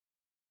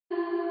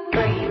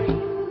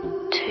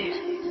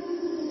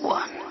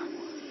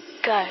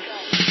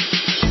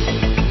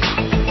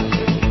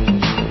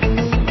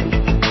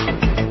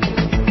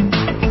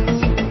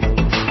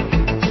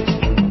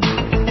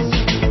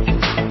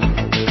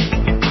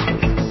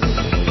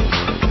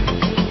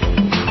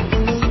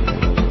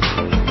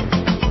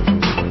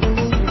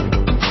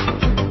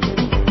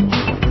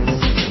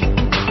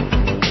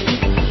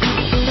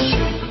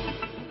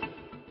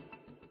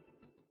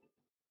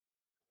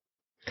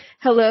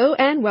Hello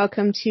and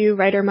welcome to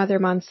Writer Mother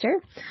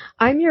Monster.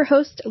 I'm your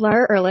host,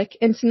 Lara Ehrlich,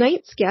 and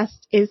tonight's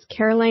guest is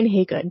Caroline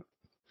Haygood.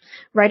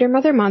 Writer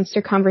Mother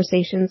Monster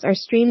conversations are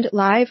streamed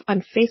live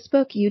on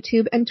Facebook,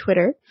 YouTube, and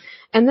Twitter,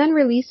 and then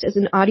released as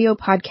an audio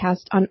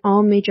podcast on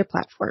all major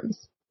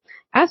platforms.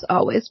 As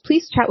always,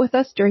 please chat with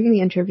us during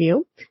the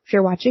interview if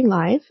you're watching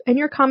live, and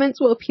your comments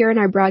will appear in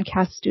our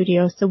broadcast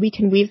studio so we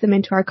can weave them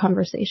into our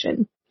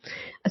conversation.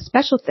 A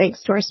special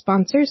thanks to our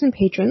sponsors and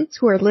patrons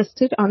who are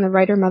listed on the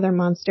Writer Mother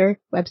Monster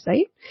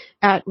website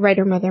at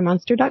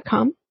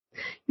writermothermonster.com.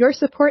 Your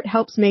support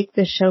helps make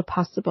this show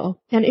possible,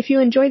 and if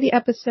you enjoy the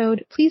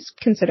episode, please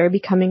consider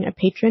becoming a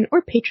patron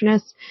or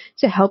patroness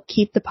to help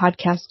keep the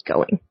podcast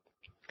going.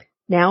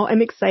 Now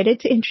I'm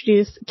excited to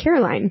introduce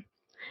Caroline.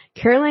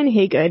 Caroline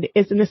Haygood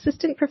is an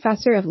assistant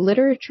professor of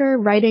literature,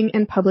 writing,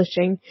 and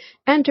publishing,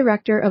 and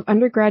director of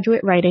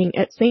undergraduate writing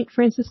at St.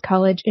 Francis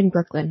College in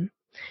Brooklyn.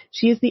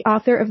 She is the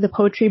author of the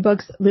poetry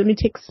books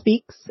Lunatic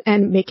Speaks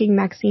and Making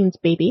Maxine's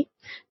Baby,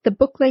 the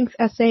book-length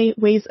essay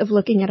Ways of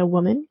Looking at a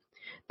Woman,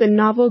 the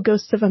novel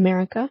Ghosts of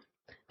America,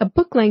 a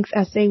book-length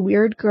essay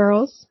Weird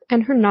Girls,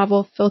 and her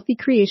novel Filthy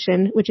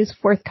Creation, which is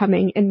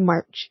forthcoming in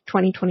March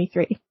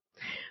 2023.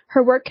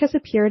 Her work has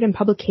appeared in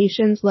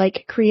publications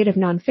like Creative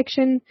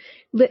Nonfiction,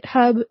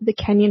 LitHub, The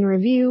Kenyon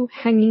Review,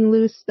 Hanging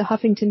Loose, The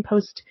Huffington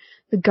Post,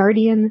 The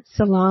Guardian,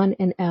 Salon,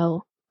 and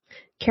Elle.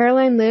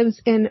 Caroline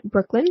lives in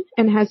Brooklyn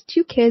and has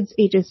 2 kids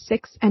ages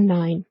 6 and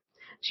 9.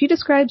 She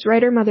describes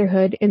writer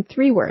motherhood in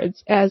 3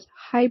 words as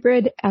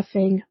hybrid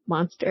effing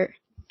monster.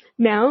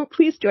 Now,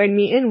 please join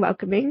me in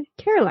welcoming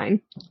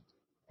Caroline.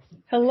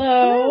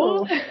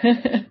 Hello.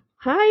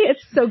 Hi,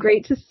 it's so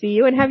great to see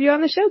you and have you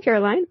on the show,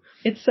 Caroline.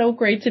 It's so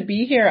great to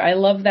be here. I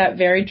love that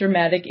very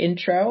dramatic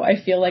intro.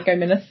 I feel like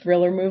I'm in a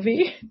thriller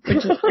movie, which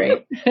is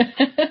great.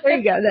 There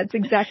you go. That's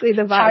exactly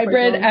the vibe.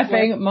 Hybrid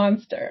effing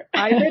monster.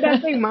 Hybrid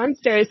effing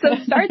monster.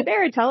 So start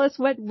there. Tell us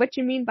what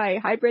you mean by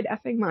hybrid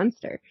effing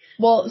monster.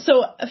 Well,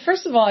 so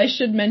first of all, I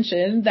should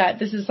mention that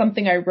this is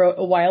something I wrote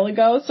a while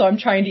ago, so I'm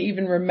trying to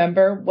even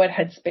remember what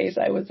headspace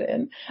I was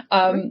in.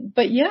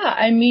 But yeah,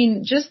 I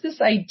mean, just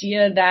this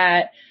idea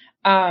that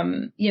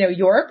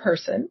you're a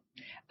person,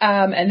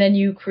 and then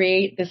you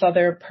create this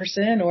other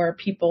person or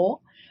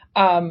people,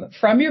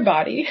 from your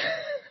body.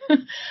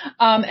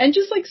 And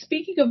just like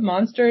speaking of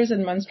monsters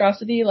and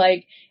monstrosity,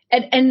 like,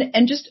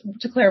 and just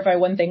to clarify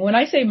one thing, when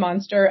I say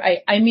monster,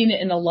 I mean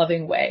it in a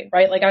loving way,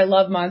 right? Like I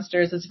love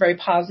monsters. It's a very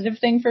positive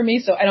thing for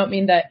me. So I don't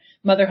mean that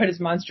motherhood is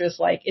monstrous,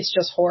 like it's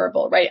just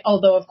horrible, right?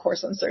 Although of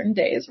course on certain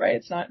days, right?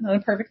 It's not a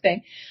perfect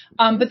thing.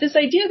 But this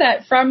idea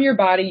that from your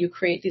body, you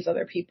create these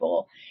other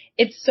people,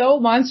 it's so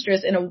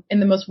monstrous in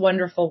the most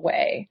wonderful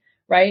way,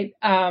 right?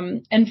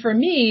 And for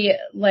me,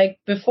 like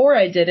before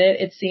I did it,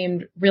 it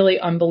seemed really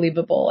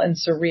unbelievable and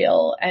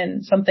surreal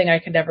and something I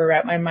could never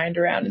wrap my mind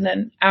around. And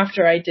then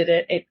after I did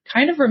it, it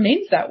kind of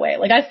remains that way.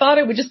 Like I thought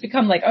it would just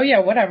become like, oh yeah,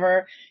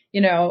 whatever,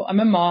 I'm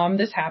a mom,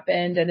 this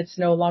happened and it's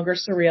no longer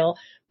surreal.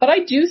 But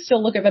I do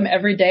still look at them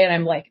every day and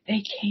I'm like,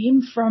 they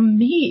came from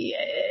me.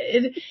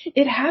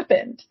 It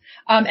happened.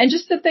 And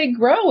just that they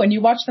grow and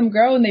you watch them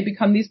grow and they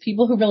become these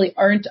people who really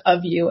aren't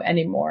of you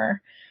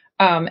anymore.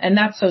 And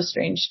that's so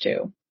strange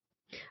too.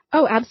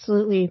 Oh,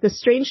 absolutely. The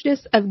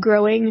strangeness of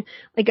growing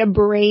like a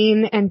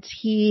brain and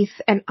teeth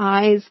and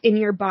eyes in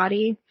your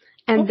body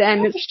and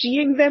then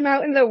seeing them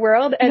out in the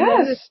world and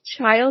then this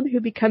child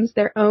who becomes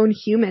their own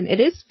human. It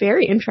is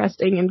very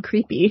interesting and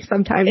creepy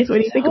sometimes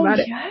when you think about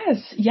it.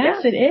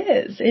 Yes, it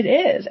is. It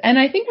is. And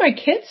I think my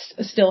kids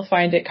still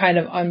find it kind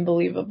of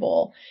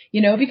unbelievable,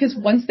 because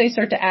once they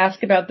start to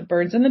ask about the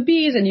birds and the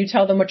bees and you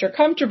tell them what you're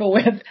comfortable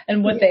with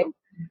and what they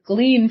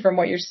glean from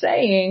what you're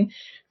saying,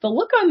 the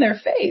look on their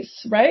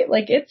face, right?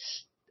 Like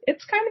it's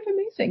kind of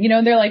amazing,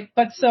 they're like,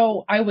 but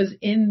so I was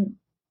in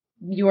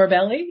your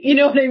belly, you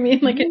know what I mean?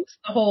 Like it's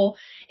the whole,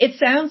 it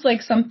sounds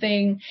like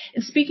something,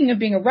 and speaking of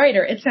being a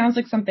writer, it sounds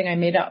like something I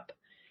made up.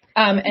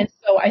 And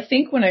so I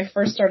think when I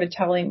first started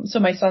so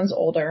my son's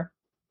older,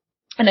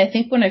 and I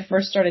think when I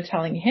first started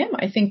telling him,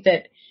 I think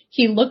that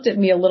he looked at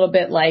me a little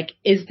bit like,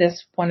 is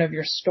this one of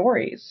your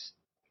stories?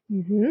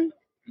 Mm-hmm.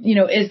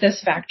 Is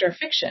this fact or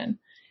fiction?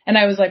 And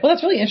I was like, well,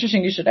 that's really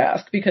interesting. You should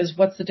ask because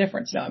what's the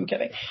difference? No, I'm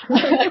kidding.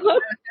 Definitely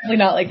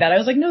not like that. I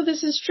was like, no,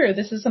 this is true.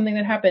 This is something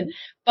that happened.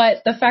 But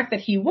the fact that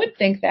he would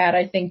think that,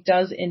 I think,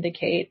 does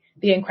indicate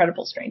the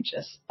incredible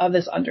strangeness of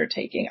this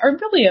undertaking, or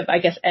really of, I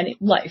guess, any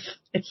life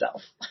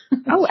itself.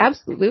 Oh,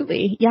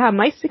 absolutely. Yeah,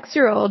 my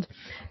 6-year-old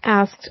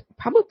asked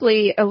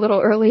probably a little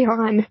early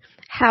on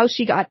how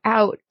she got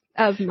out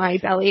of my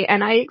belly,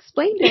 and I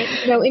explained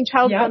it, in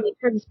child-friendly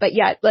terms, but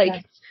yet,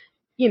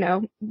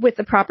 with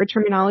the proper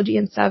terminology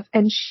and stuff.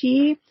 And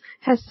she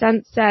has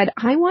since said,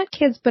 I want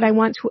kids, but I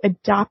want to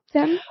adopt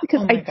them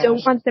because I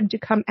don't want them to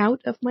come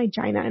out of my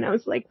vagina. And I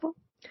was like, well,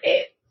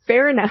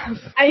 fair enough.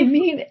 I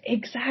mean,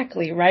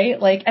 exactly, right?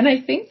 Like, and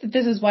I think that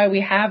this is why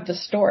we have the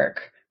stork,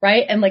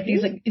 right? And like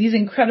these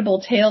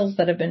incredible tales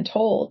that have been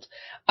told,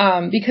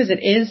 because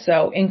it is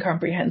so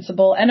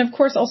incomprehensible. And of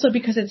course, also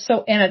because it's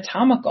so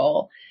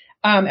anatomical.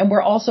 And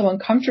we're also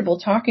uncomfortable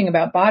talking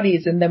about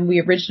bodies. And then we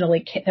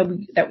originally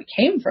that we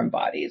came from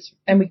bodies,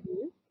 and we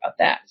about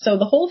that. So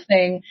the whole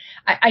thing,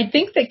 I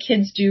think that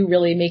kids do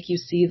really make you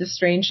see the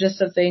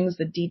strangeness of things,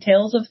 the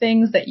details of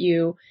things that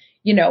you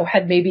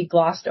had maybe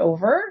glossed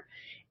over.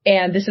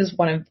 And this is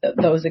one of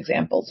those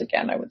examples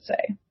again, I would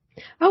say.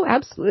 Oh,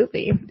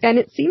 absolutely. And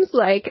it seems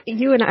like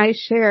you and I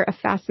share a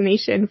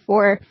fascination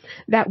for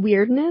that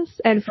weirdness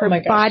and for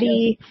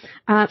body,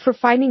 for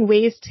finding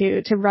ways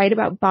to write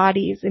about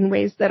bodies in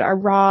ways that are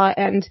raw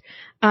and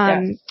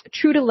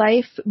true to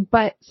life,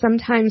 but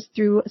sometimes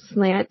through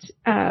slant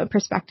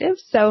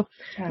perspectives. So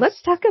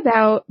let's talk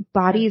about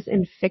bodies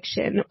in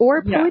fiction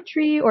or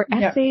poetry or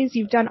essays.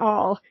 You've done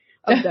all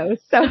of those.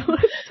 So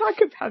let's talk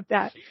about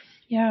that.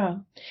 Yeah.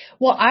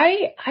 Well,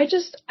 I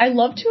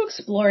love to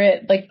explore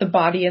it, like the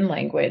body and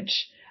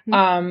language.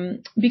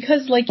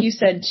 Because like you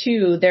said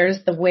too,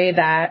 there's the way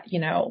that,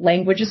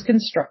 language is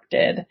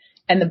constructed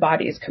and the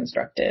body is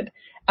constructed.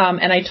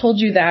 And I told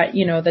you that,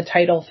 the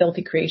title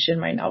Filthy Creation,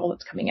 my novel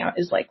that's coming out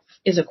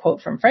is a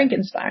quote from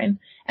Frankenstein.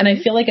 And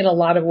I feel like in a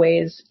lot of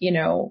ways,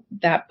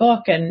 that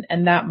book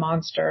and that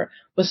monster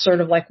was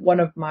sort of like one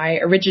of my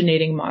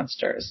originating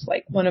monsters,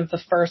 like one of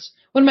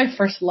my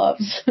first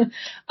loves.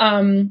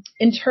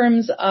 In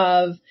terms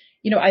of,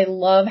 I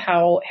love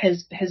how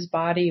his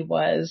body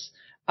was,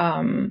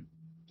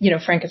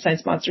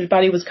 Frankenstein's monster's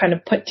body was kind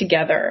of put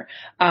together,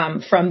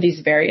 from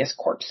these various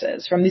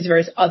corpses, from these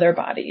various other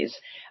bodies.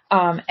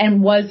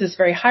 And was this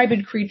very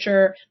hybrid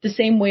creature, the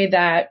same way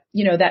that,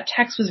 that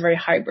text was very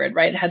hybrid,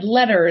 right? It had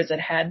letters, it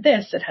had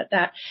this, it had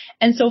that.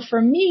 And so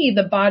for me,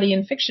 the body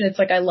in fiction, it's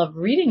like I love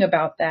reading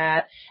about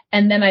that.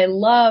 And then I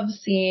love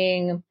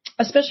seeing,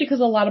 especially because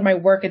a lot of my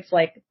work, it's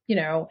like,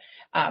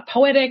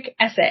 poetic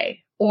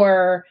essay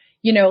or,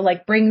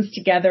 like brings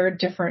together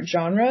different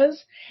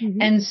genres.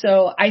 Mm-hmm. And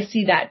so I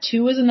see that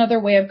too as another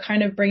way of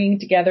kind of bringing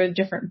together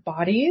different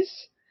bodies,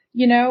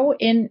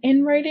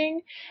 in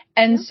writing.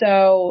 And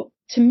so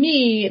to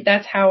me,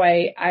 that's how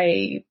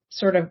I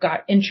sort of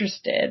got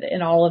interested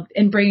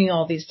in bringing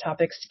all these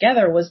topics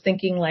together, was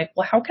thinking like,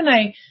 well, how can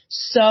I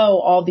sew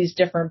all these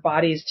different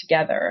bodies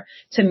together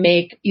to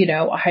make,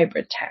 a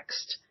hybrid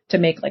text, to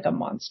make like a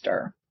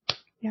monster.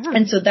 Yeah.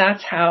 And so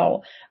that's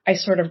how I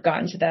sort of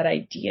got into that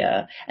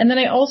idea. And then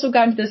I also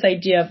got into this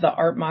idea of the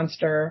art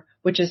monster,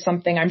 which is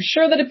something I'm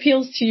sure that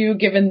appeals to you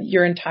given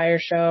your entire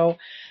show.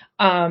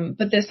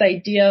 But this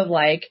idea of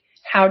like,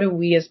 how do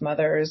we as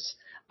mothers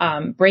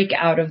break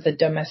out of the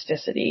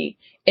domesticity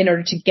in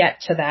order to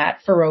get to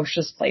that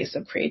ferocious place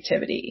of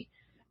creativity,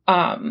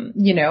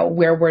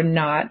 where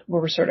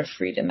we're sort of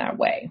freed in that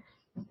way.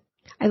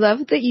 I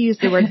love that you use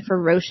the word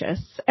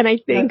ferocious. And I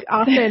think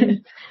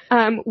often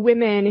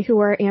women who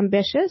are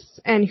ambitious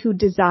and who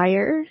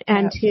desire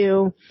and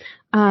who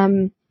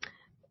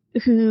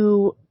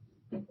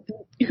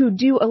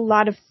do a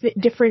lot of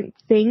different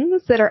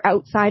things that are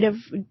outside of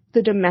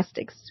the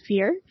domestic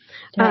sphere,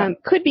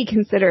 could be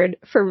considered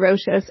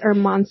ferocious or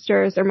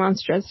monsters or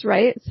monstrous,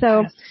 right?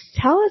 So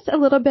tell us a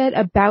little bit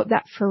about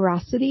that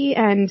ferocity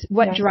and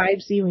what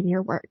drives you in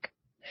your work.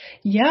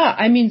 Yeah.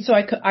 I mean,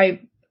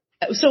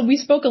 so we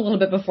spoke a little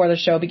bit before the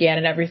show began,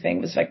 and everything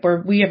was like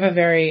we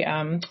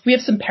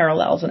have some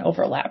parallels and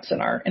overlaps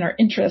in our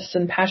interests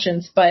and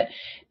passions, but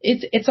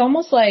it's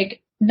almost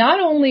like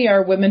not only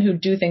are women who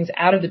do things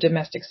out of the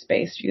domestic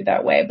space viewed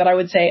that way, but I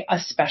would say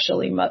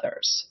especially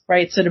mothers,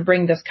 right? So to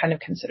bring this kind of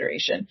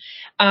consideration.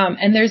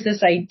 And there's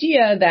this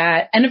idea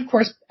that, and of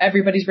course,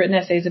 everybody's written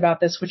essays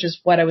about this, which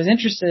is what I was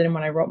interested in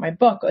when I wrote my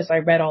book, as I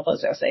read all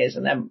those essays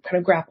and then kind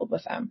of grappled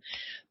with them.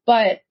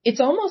 But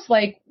it's almost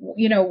like,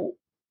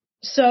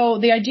 so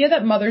the idea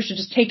that mothers should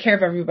just take care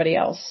of everybody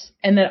else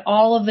and that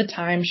all of the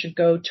time should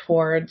go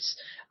towards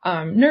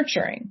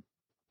nurturing.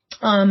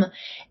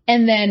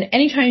 And then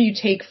anytime you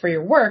take for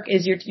your work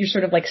is you're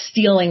sort of like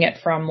stealing it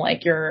from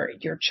like your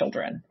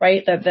children,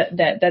 right?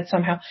 That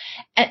somehow,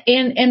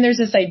 and there's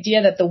this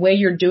idea that the way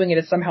you're doing it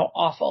is somehow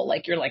awful.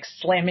 Like you're like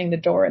slamming the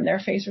door in their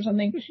face or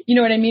something. You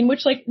know what I mean?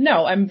 Which like,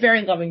 no, I'm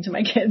very loving to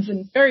my kids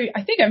and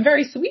I think I'm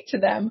very sweet to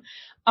them.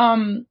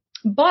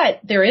 But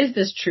there is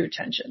this true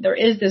tension. There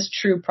is this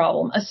true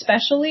problem,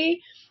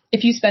 especially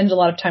if you spend a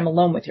lot of time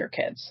alone with your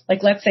kids.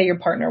 Like let's say your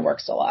partner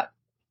works a lot.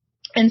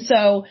 And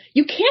so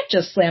you can't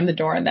just slam the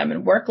door on them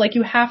and work. Like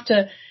you have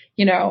to,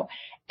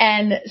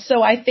 and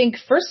so I think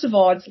first of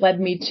all, it's led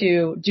me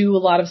to do a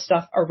lot of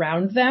stuff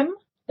around them,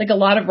 like a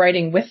lot of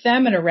writing with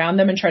them and around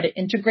them and try to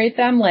integrate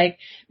them. Like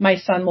my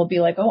son will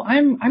be like, oh,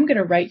 I'm going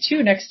to write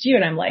too next to you.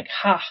 And I'm like,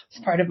 it's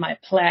part of my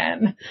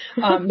plan.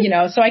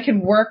 So I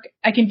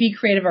can be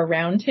creative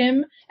around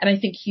him. And I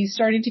think he's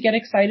starting to get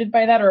excited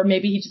by that, or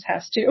maybe he just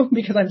has to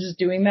because I'm just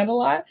doing that a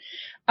lot.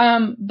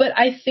 But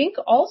I think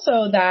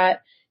also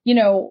that,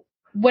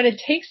 what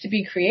it takes to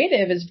be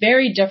creative is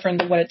very different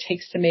than what it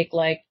takes to make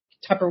like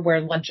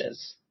Tupperware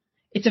lunches.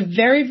 It's a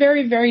very,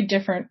 very, very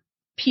different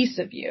piece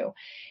of you.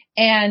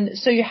 And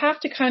so you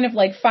have to kind of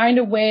like find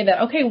a way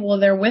that, okay, well,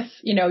 they're with,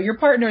 your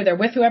partner, they're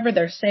with whoever,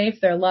 they're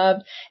safe, they're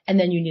loved. And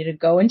then you need to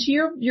go into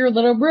your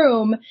little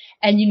room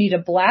and you need to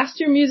blast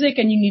your music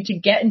and you need to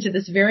get into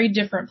this very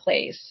different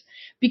place.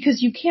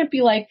 Because you can't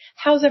be like,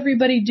 how's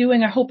everybody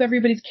doing? I hope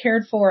everybody's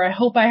cared for. I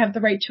hope I have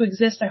the right to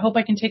exist. I hope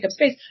I can take up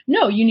space.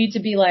 No, you need to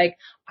be like,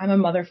 I'm a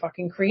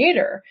motherfucking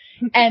creator.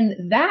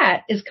 And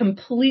that is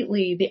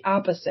completely the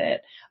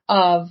opposite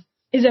of,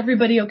 is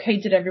everybody okay?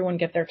 Did everyone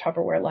get their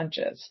Tupperware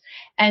lunches?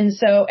 And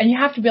you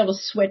have to be able to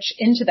switch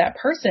into that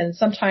person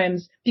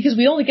sometimes because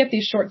we only get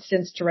these short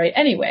stints to write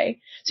anyway.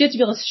 So you have to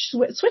be able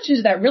to switch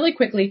into that really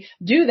quickly,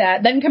 do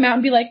that, then come out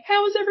and be like,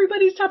 how is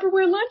everybody's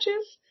Tupperware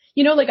lunches?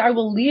 Like I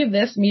will leave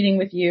this meeting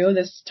with you,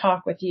 this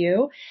talk with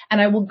you,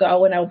 and I will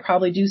go and I will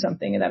probably do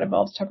something that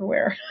involves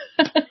Tupperware.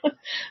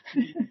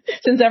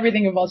 Since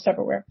everything involves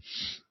Tupperware.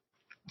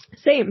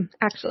 Same,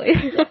 actually.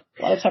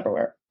 A lot of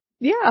Tupperware.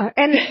 Yeah.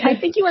 And I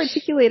think you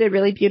articulated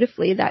really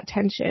beautifully that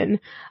tension.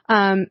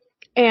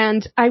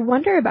 And I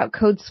wonder about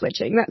code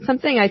switching. That's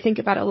something I think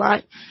about a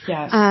lot.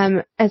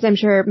 Yes. As I'm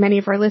sure many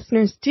of our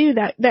listeners do,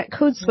 that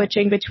code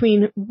switching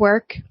between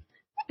work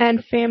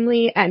and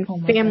family and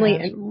family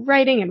gosh. And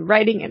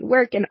writing and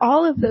work and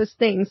all of those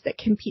things that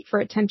compete for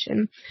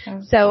attention.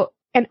 Yeah. So,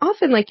 and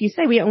often, like you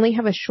say, we only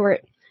have a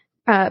short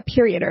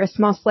period or a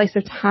small slice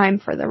of time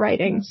for the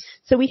writing. Yes.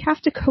 So we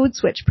have to code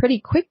switch pretty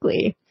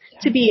quickly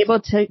to be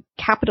able to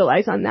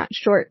capitalize on that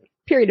short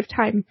period of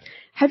time.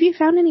 Have you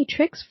found any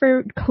tricks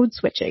for code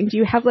switching? Do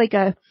you have like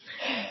a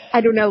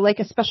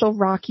special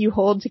rock you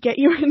hold to get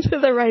you into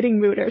the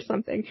writing mood or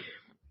something?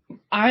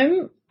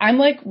 I'm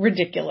like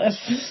ridiculous.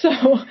 So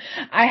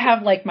I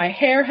have like my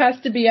hair has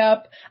to be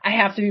up. I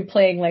have to be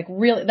playing like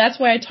really, that's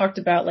why I talked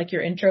about like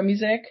your intro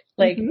music,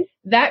 like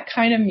that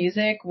kind of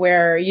music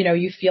where,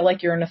 you feel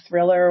like you're in a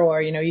thriller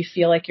or, you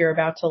feel like you're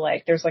about to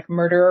like, there's like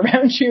murder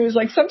around you is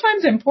like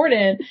sometimes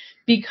important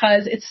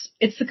because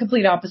it's the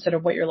complete opposite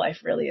of what your life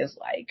really is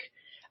like.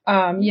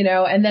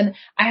 And then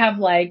I have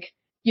like,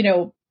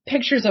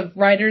 pictures of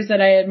writers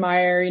that I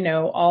admire,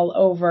 all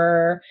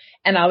over,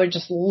 and I would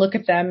just look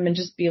at them and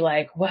just be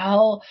like,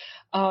 well,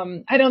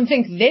 I don't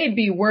think they'd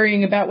be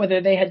worrying about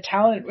whether they had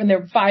talent when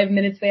they're 5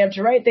 minutes they have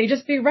to write. They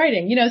just be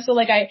writing, so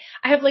like I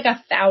have like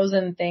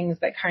 1,000 things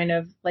that kind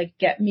of like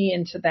get me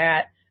into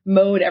that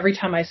mode every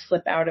time I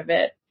slip out of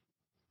it.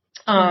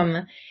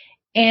 But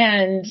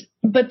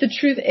the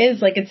truth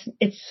is like,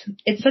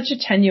 it's such a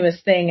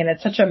tenuous thing and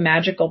it's such a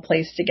magical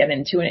place to get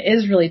into and it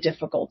is really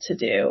difficult to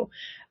do.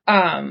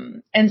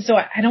 And so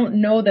I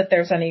don't know that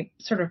there's any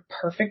sort of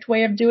perfect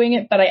way of doing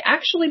it, but I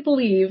actually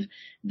believe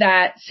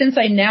that since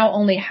I now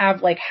only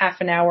have like half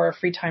an hour of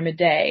free time a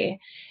day,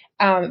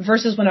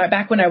 versus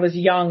back when I was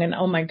young and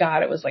oh my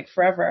God, it was like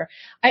forever.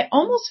 I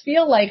almost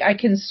feel like I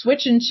can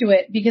switch into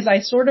it because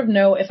I sort of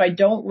know if I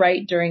don't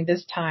write during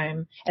this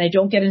time and I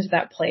don't get into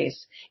that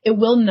place, it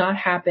will not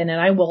happen and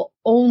I will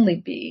only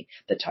be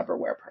the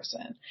Tupperware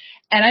person.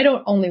 And I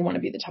don't only want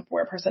to be the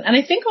Tupperware person. And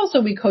I think also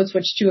we code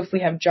switch too if we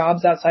have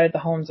jobs outside of the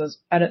home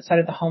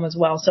as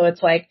well. So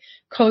it's like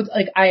codes,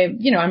 like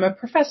I'm a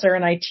professor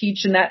and I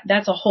teach and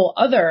that's a whole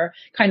other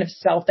kind of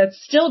self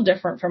that's still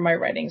different from my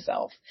writing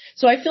self.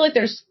 So I feel like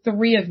there's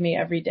 3 of me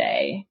every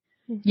day,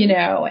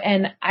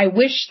 and I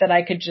wish that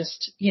I could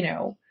just,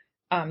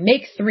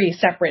 make 3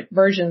 separate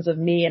versions of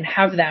me and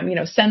have them,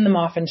 send them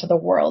off into the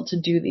world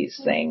to do these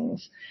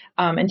things,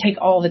 and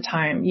take all the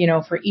time,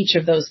 for each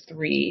of those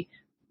 3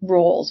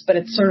 roles, but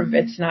it's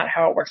it's not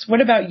how it works.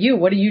 What about you?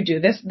 What do you do?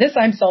 This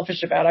I'm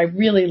selfish about. I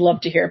really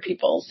love to hear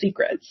people's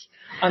secrets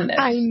on this.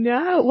 I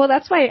know. Well,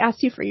 that's why I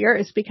asked you for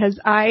yours because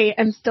I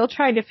am still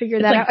trying to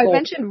figure that out. I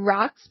mentioned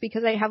rocks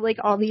because I have like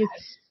all these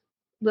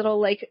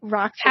little like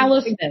rocks.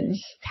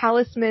 Talismans.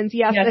 Talismans.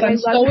 Yes. Yes. I'm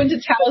so into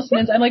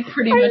talismans. I'm like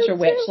pretty much a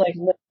witch. Like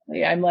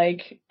literally, I'm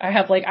like, I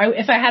have like,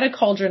 if I had a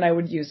cauldron, I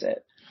would use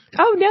it.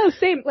 Oh, no,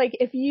 same. Like,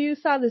 if you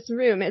saw this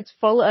room, it's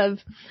full of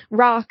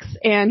rocks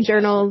and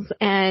journals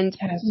and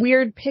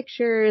weird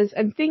pictures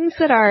and things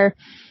that are,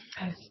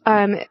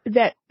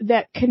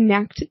 that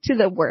connect to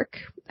the work,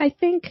 I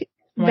think,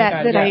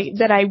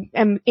 that I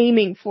am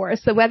aiming for.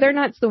 So whether or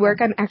not it's the work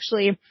I'm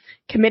actually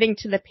committing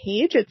to the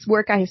page, it's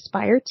work I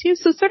aspire to.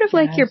 So sort of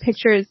like your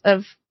pictures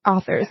of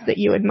authors that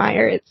you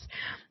admire. It's,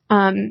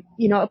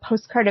 a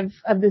postcard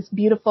of this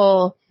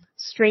beautiful,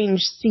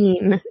 strange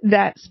scene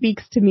that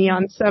speaks to me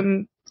on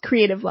some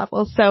creative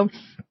level. So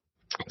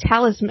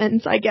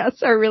talismans, I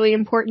guess, are really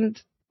important.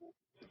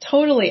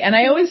 Totally. And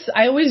I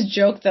always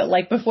joke that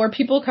like before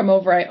people come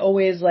over,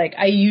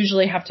 I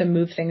usually have to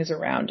move things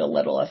around a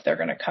little if they're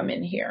going to come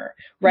in here.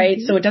 Right.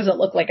 So it doesn't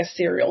look like a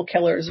serial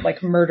killer's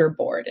like murder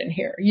board in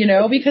here,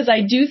 because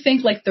I do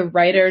think like the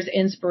writer's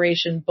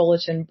inspiration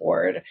bulletin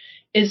board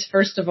is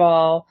first of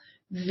all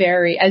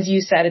very, as you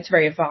said, it's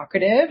very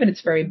evocative and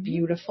it's very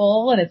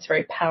beautiful and it's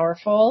very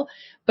powerful,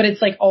 but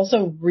it's like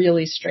also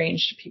really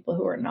strange to people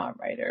who are not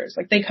writers.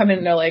 Like they come in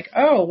and they're like,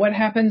 oh, what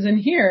happens in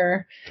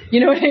here? You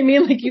know what I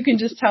mean? Like you can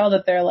just tell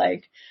that they're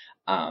like,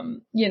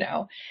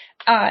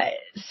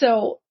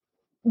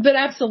 but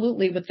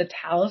absolutely with the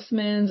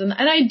talismans and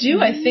I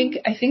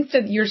think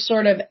that you're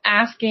sort of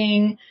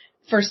asking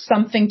for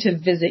something to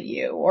visit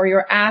you, or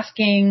you're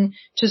asking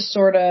to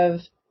sort of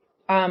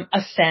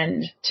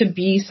ascend to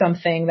be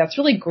something that's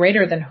really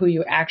greater than who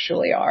you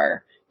actually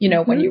are,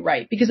 when you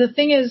write. Because the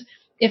thing is,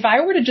 if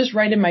I were to just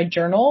write in my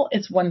journal,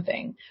 it's one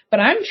thing, but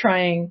I'm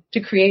trying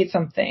to create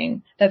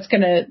something that's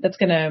going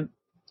to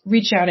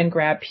reach out and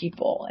grab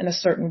people in a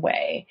certain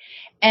way.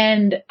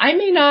 And I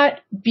may not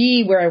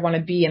be where I want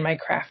to be in my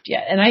craft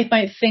yet. And I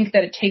might think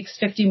that it takes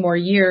 50 more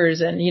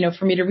years and,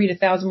 for me to read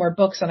 1,000 more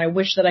books, and I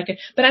wish that I could,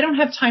 but I don't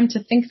have time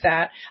to think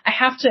that. I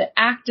have to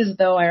act as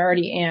though I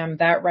already am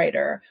that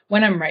writer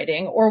when I'm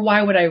writing, or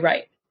why would I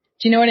write?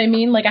 Do you know what I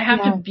mean? Like I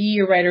have to be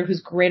a writer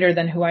who's greater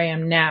than who I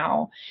am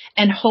now,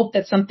 and hope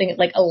that something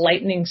like a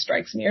lightning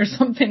strikes me or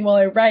something while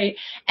I write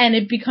and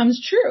it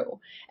becomes true.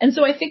 And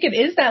so I think it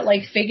is that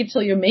like fake it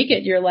till you make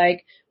it. You're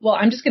like, well,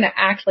 I'm just going to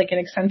act like an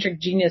eccentric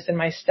genius in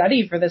my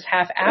study for this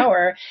half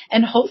hour.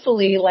 And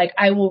hopefully like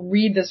I will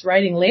read this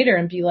writing later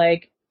and be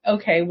like,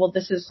 okay, well,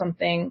 this is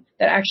something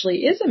that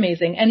actually is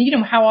amazing. And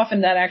how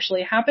often that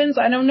actually happens,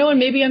 I don't know. And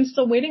maybe I'm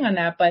still waiting on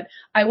that, but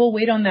I will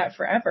wait on that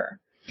forever.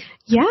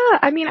 Yeah,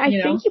 I mean, I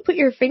think you put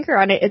your finger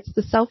on it. It's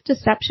the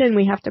self-deception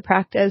we have to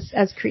practice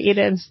as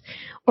creatives,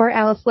 or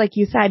else, like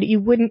you said, you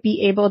wouldn't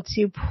be able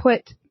to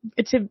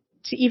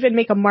to even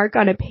make a mark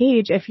on a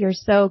page if you're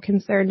so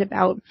concerned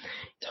about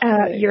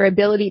your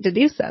ability to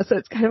do so. So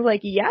it's kind of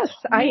like, yes,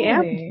 I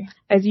am,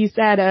 as you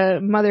said, a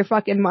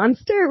motherfucking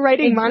monster,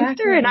 writing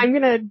monster, and I'm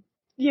going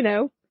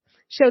to,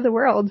 show the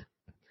world.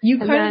 You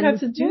kind of have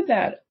to do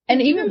that.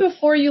 And even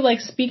before you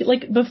like speak,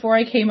 like before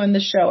I came on the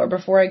show or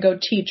before I go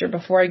teach or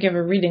before I give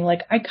a reading,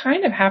 like I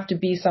kind of have to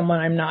be someone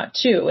I'm not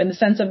too, in the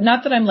sense of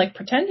not that I'm like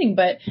pretending,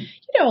 but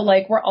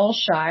like we're all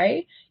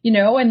shy,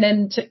 and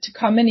then to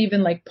come and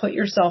even like put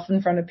yourself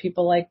in front of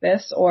people like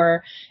this,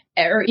 or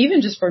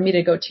even just for me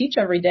to go teach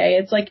every day,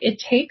 it's like it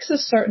takes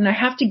I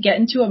have to get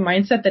into a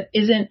mindset that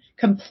isn't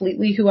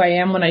completely who I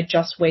am when I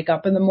just wake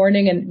up in the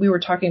morning. And we were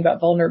talking about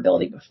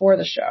vulnerability before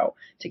the show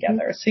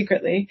together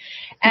secretly.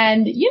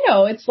 And,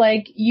 it's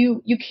like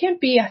you can't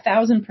be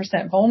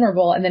 1,000%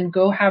 vulnerable and then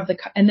go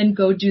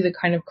do the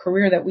kind of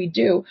career that we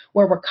do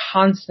where we're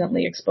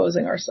constantly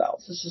exposing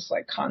ourselves. It's just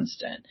like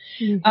constant.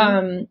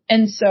 Mm-hmm.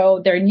 And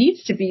so there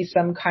needs to be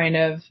some kind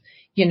of,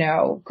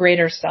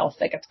 greater self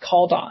that gets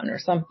called on or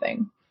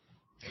something.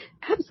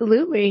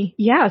 Absolutely.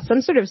 Yeah.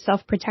 Some sort of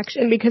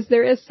self-protection, because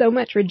there is so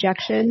much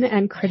rejection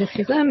and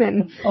criticism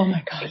and, oh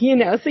my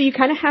God, so you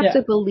kind of have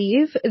to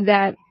believe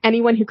that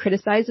anyone who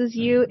criticizes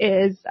you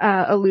is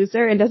a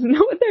loser and doesn't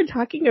know what they're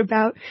talking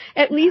about,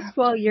 at least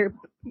while you're,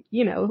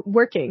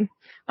 working.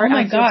 Or oh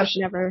my gosh.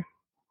 Never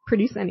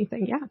produce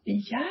anything. Yeah.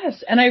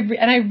 Yes. And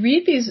I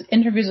read these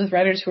interviews with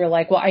writers who are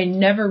like, well, I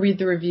never read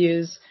the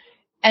reviews,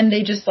 and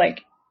they just like,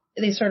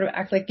 they sort of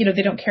act like, they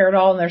don't care at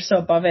all and they're so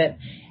above it.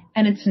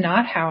 And it's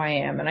not how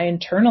I am, and I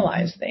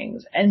internalize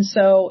things. And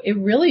so it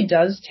really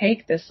does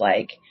take this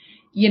like,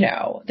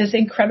 this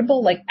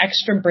incredible like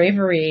extra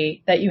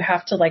bravery that you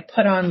have to like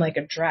put on like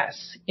a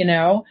dress,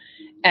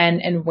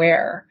 and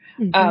wear,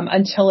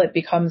 until it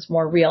becomes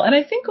more real. And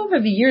I think over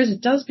the years, it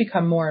does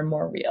become more and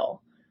more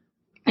real.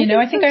 I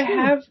think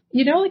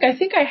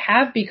I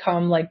have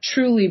become like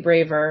truly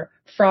braver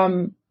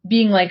from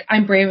being like,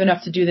 I'm brave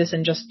enough to do this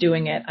and just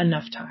doing it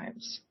enough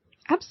times.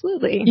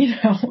 Absolutely.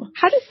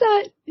 How does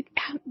that,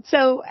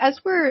 so as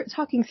we're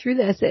talking through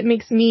this, it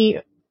makes me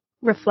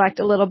reflect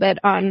a little bit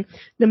on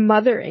the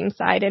mothering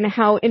side, and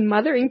how in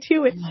mothering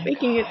too, it's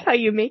making it how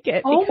you make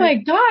it. Oh my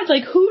God.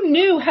 Like who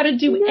knew how to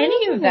do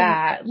any of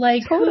that?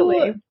 Like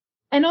totally.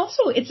 And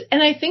also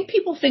and I think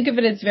people think of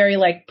it as very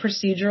like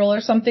procedural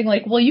or something,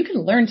 like, well, you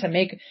can learn to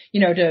make,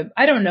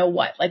 I don't know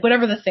what, like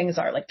whatever the things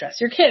are, like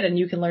dress your kid and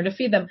you can learn to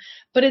feed them.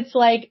 But it's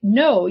like,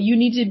 no, you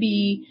need to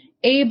be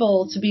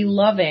able to be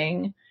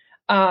loving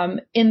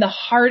in the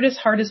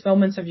hardest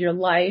moments of your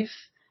life,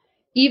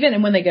 even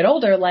and when they get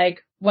older, like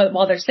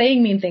while they're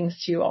saying mean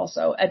things to you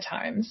also at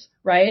times,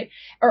 right?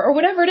 Or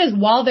whatever it is,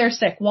 while they're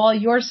sick, while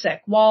you're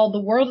sick, while the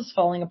world is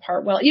falling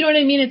apart. Well, you know what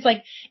I mean? It's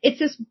like, it's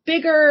this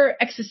bigger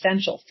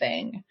existential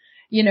thing,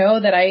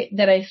 that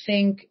I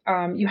think,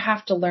 you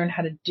have to learn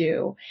how to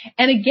do.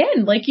 And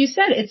again, like you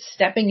said, it's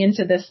stepping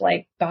into this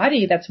like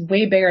body that's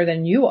way bigger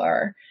than you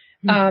are,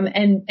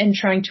 and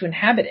trying to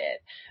inhabit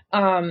it.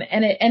 And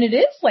it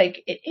is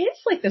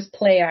like this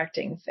play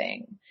acting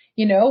thing,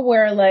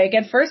 where like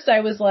at first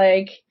I was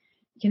like,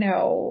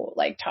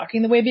 like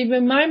talking the way maybe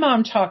my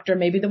mom talked, or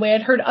maybe the way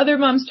I'd heard other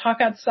moms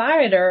talk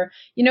outside, or,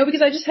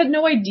 because I just had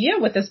no idea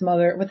what this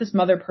mother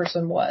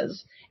person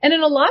was. And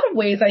in a lot of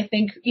ways, I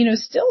think,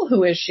 still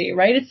who is she,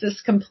 right? It's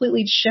this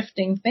completely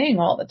shifting thing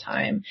all the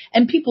time,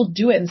 and people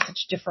do it in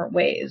such different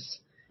ways.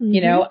 you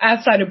know,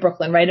 outside of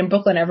Brooklyn, right? In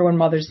Brooklyn, everyone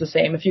mothers the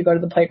same. If you go to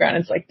the playground,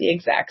 it's like the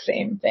exact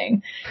same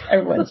thing.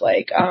 Everyone's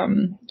like,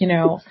 you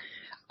know,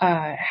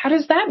 how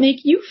does that make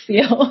you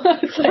feel?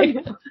 It's like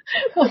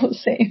all the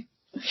same.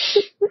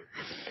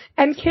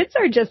 And kids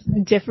are just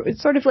different,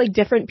 sort of like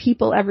different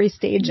people every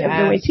stage of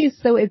the way too.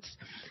 So it's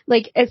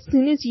like, as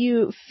soon as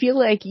you feel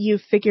like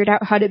you've figured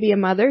out how to be a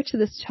mother to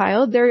this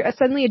child, they're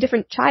suddenly a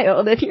different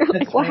child. And you're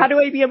like, well, how do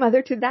I be a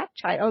mother to that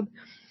child?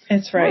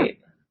 That's right.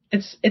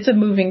 It's a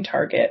moving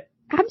target.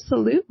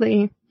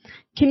 Absolutely.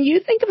 Can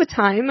you think of a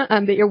time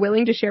that you're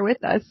willing to share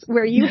with us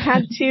where you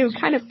had to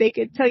kind of fake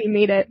it till you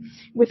made it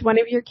with one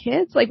of your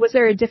kids? Like, was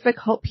there a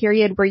difficult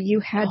period where you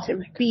had to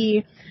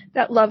be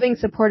that loving,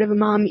 supportive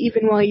mom,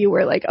 even while you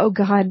were like, oh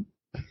God,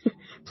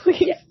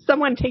 please,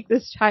 someone take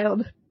this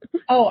child?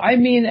 Oh, I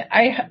mean,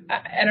 I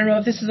don't know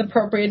if this is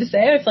appropriate to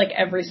say. It's like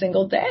every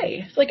single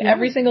day. It's like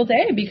every single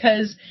day,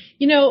 because,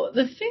 you know,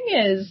 the thing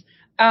is,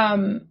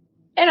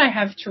 and I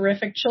have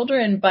terrific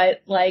children,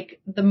 but like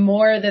the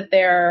more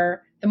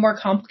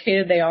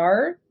complicated they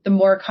are, the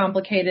more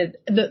complicated,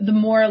 the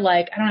more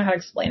like, I don't know how to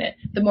explain it,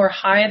 the more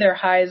high their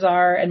highs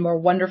are and more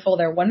wonderful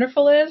their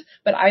wonderful is.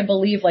 But I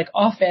believe like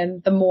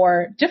often the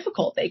more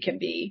difficult they can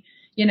be,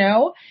 you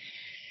know?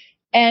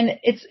 And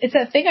it's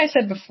that thing I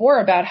said before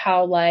about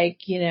how,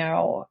 like, you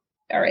know,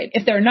 all right,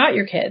 if they're not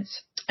your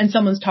kids and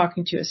someone's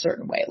talking to you a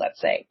certain way, let's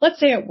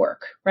say at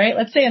work, right?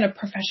 Let's say in a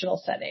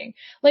professional setting,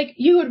 like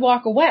you would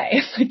walk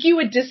away, like you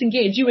would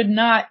disengage, you would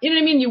not, you know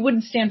what I mean? You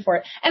wouldn't stand for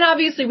it. And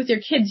obviously with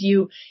your kids,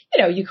 you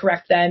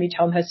correct them, you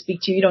tell them how to speak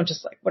to you. You don't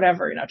just like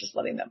whatever, you're not just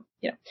letting them,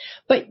 you know,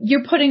 but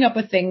you're putting up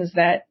with things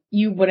that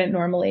you wouldn't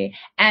normally.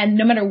 And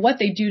no matter what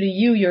they do to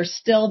you, you're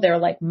still their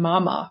like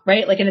mama,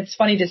 right? Like, and it's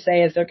funny to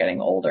say as they're getting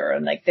older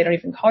and like they don't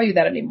even call you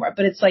that anymore,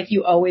 but it's like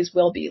you always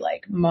will be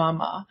like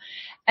mama.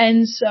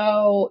 And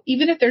so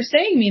even if they're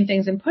saying mean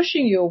things and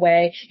pushing you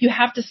away, you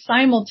have to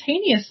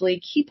simultaneously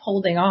keep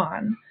holding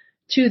on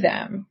to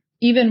them,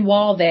 even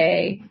while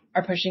they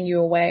are pushing you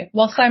away,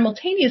 while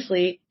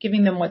simultaneously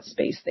giving them what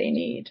space they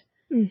need.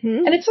 Mm-hmm.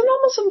 And it's an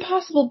almost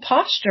impossible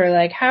posture.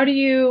 Like, how do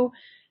you,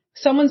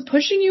 someone's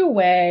pushing you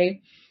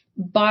away,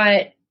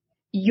 but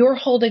you're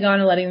holding on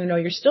and letting them know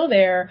you're still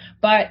there,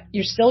 but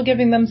you're still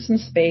giving them some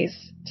space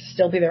to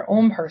still be their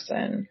own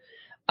person.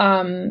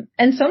 And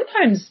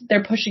sometimes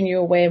they're pushing you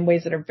away in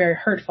ways that are very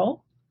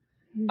hurtful.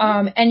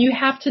 Mm-hmm. And you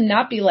have to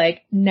not be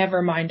like,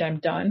 never mind, I'm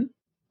done.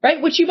 Right?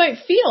 Which you might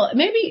feel.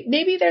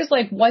 Maybe there's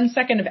like 1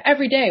 second of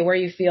every day where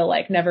you feel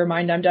like, never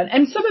mind, I'm done.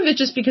 And some of it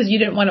just because you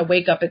didn't want to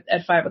wake up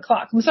at 5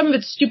 o'clock. Some of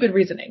it's stupid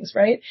reasonings,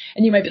 right?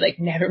 And you might be like,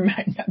 never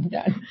mind, I'm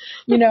done.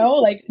 You know,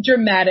 like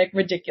dramatic,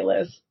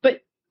 ridiculous.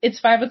 But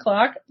it's 5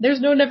 o'clock. There's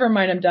no never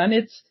mind, I'm done.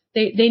 It's,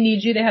 they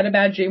need you. They had a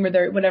bad dream or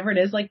they're, whatever it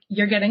is, like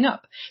you're getting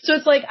up. So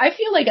it's like, I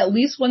feel like at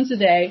least once a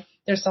day,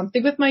 there's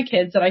something with my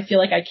kids that I feel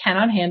like I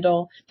cannot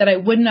handle, that I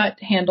would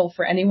not handle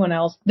for anyone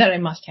else, that I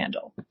must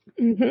handle.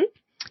 Mm-hmm.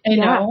 You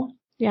know?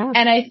 Yeah.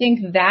 And I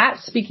think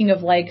that, speaking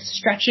of like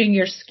stretching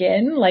your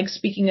skin, like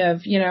speaking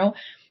of, you know,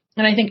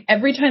 and I think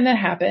every time that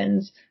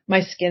happens,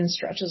 my skin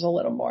stretches a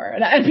little more.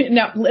 And I mean,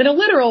 not in a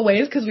literal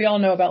ways, because we all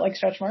know about like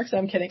stretch marks. So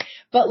I'm kidding.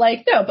 But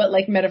like, no, but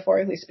like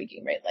metaphorically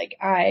speaking, right? Like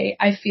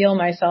I feel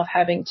myself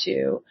having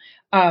to,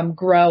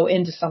 grow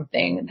into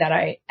something that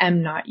I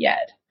am not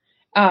yet.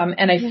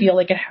 And I feel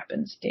like it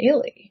happens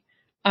daily.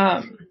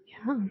 Yeah.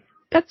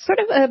 That's sort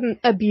of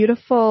a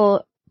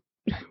beautiful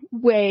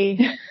way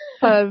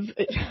of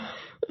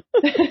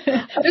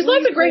there's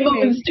lots of great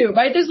moments too,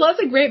 right? There's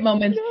lots of great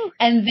moments,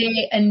 and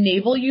they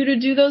enable you to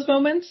do those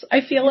moments. I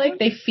feel like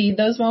they feed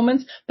those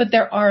moments, but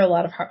there are a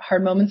lot of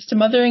hard moments to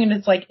mothering, and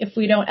it's like, if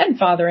we don't, and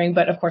fathering,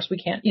 but of course we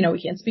can't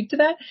speak to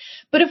that.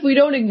 But if we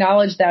don't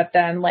acknowledge that,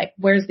 then like,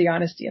 where's the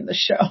honesty in the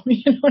show?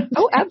 You know what I'm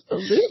saying? Oh,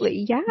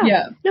 absolutely.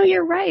 Yeah. No,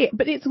 you're right.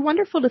 But it's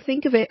wonderful to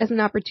think of it as an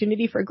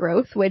opportunity for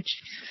growth,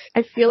 which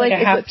I feel like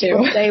it's what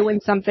people say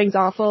when something's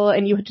awful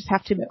and you just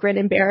have to grin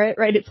and bear it,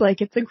 right? It's like,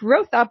 it's a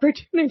growth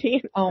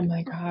opportunity. Oh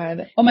my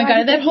God.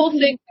 That whole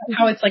thing,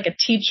 how it's like a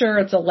teacher,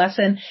 it's a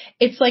lesson.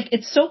 It's like,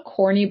 it's so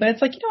corny, but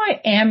it's like, I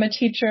am a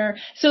teacher.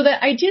 So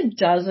that idea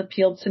does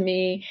appeal to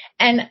me.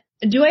 And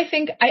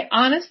I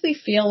honestly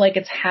feel like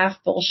it's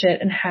half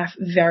bullshit and half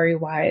very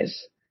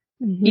wise,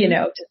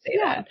 to say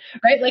that,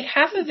 right? Like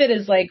half of it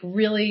is like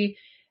really,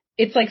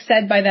 it's like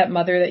said by that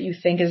mother that you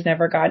think has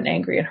never gotten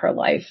angry in her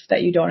life,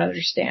 that you don't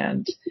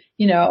understand,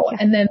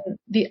 and then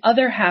the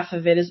other half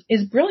of it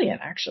is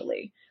brilliant,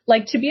 actually.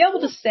 Like to be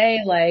able to say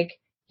like,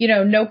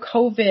 no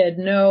COVID,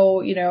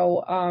 no,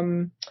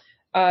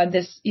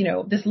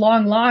 this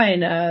long line,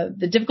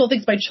 the difficult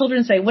things my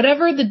children say,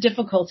 whatever the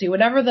difficulty,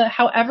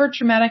 however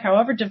traumatic,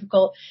 however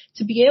difficult,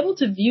 to be able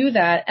to view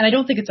that. And I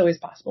don't think it's always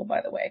possible,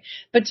 by the way,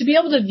 but to be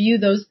able to view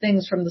those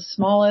things from the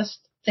smallest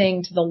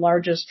thing to the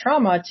largest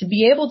trauma, to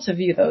be able to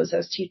view those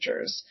as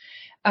teachers,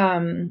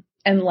 and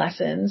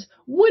lessons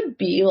would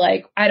be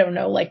like, I don't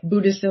know, like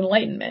Buddhist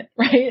enlightenment,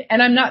 right?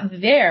 And I'm not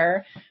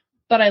there,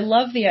 but I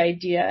love the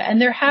idea. And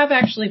there have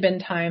actually been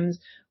times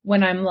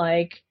when I'm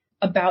like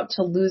about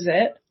to lose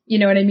it, you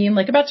know what I mean?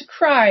 Like about to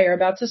cry or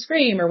about to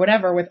scream or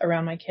whatever with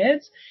around my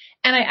kids.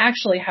 And I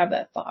actually have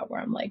that thought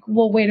where I'm like,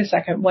 well, wait a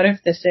second. What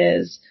if this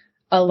is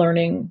a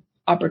learning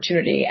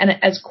opportunity? And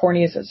as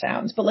corny as it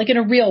sounds, but like in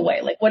a real way,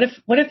 like what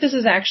if this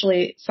is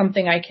actually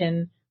something I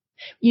can,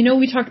 you know,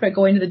 we talked about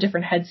going to the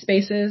different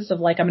headspaces of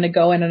like, I'm going to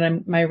go in and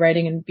I'm my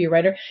writing and be a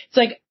writer. It's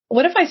like,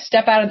 what if I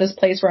step out of this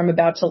place where I'm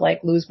about to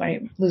like lose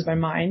my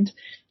mind,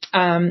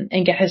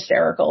 and get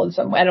hysterical in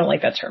some way? I don't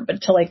like that term,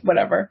 but to like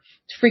whatever,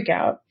 to freak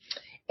out.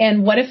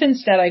 And what if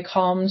instead I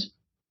calmed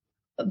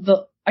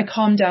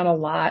down a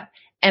lot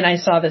and I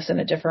saw this in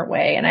a different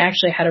way. And I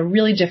actually had a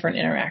really different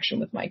interaction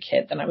with my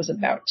kid than I was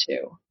about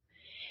to.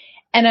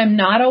 And I'm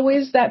not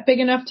always that big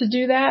enough to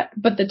do that,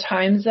 but the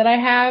times that I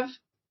have,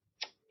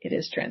 it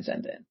is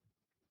transcendent.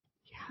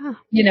 Yeah.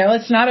 You know,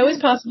 it's not always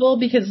possible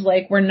because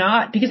like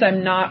because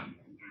I'm not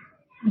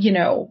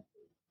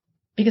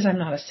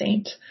a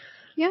saint.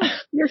 Yeah,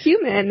 you're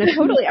human.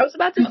 Totally. I was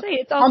about to say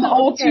it's also I'm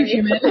all okay. too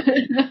human.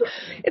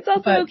 It's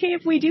also okay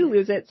if we do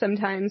lose it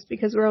sometimes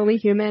because we're only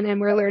human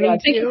and we're learning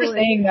thank you for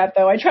saying that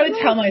though. I try to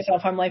tell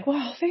myself, I'm like,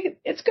 well,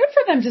 it's good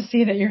for them to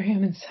see that you're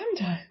human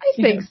sometimes. I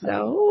think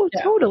so.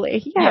 Yeah.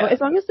 Totally. Yeah,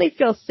 as long as they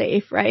feel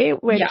safe,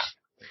 right? Which,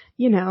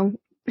 you know.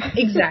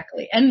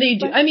 Exactly. And they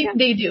do. I mean,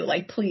 they do.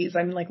 Like, please.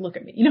 I'm like, look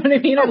at me. You know what I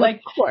mean? I'm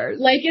like, of course.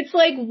 Like, it's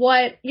like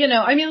what, you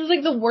know, I mean, it's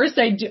like the worst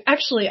I do.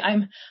 Actually,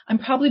 I'm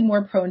probably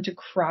more prone to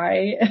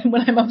cry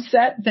when I'm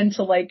upset than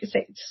to like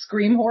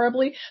scream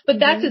horribly. But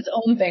that's its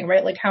own thing,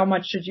 right? Like, how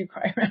much should you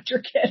cry around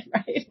your kid,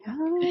 right?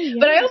 Yeah.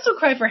 But I also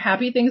cry for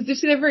happy things.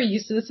 They're very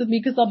used to this with me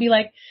because they'll be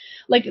like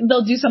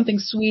they'll do something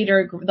sweet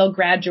or they'll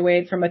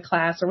graduate from a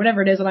class or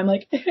whatever it is. And I'm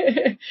like,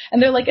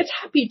 and they're like, it's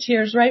happy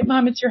tears, right,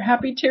 Mom? It's your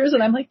happy tears.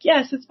 And I'm like,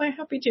 yes, it's my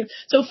happy tears.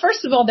 So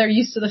first of all, they're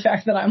used to the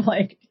fact that I'm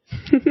like,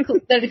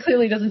 that it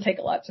clearly doesn't take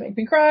a lot to make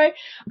me cry.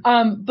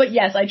 But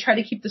yes, I try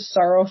to keep the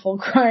sorrowful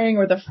crying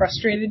or the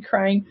frustrated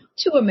crying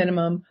to a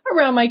minimum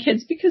around my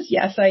kids because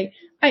yes, I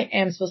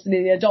am supposed to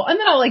be the adult. And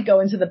then I'll like go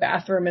into the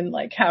bathroom and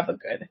like have a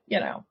good, you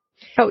know.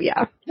 Oh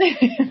yeah.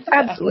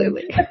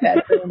 Absolutely.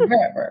 Bedroom,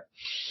 wherever.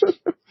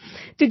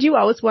 Did you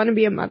always want to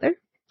be a mother?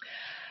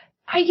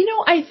 I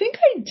think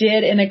I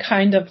did in a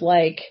kind of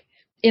like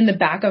in the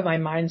back of my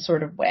mind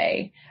sort of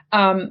way.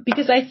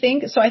 Because I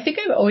think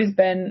I've always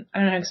been, I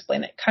don't know how to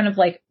explain it, kind of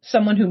like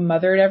someone who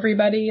mothered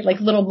everybody, like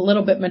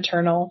little bit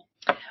maternal.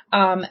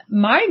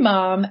 My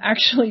mom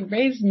actually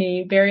raised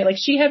me very, like,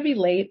 she had me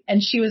late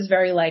and she was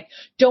very like,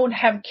 don't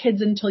have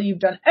kids until you've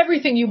done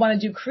everything you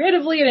want to do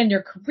creatively and in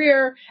your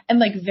career, and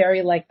like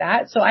very like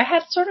that. So I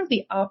had sort of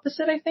the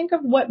opposite, I think,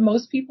 of what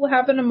most people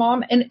have in a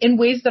mom, and in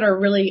ways that are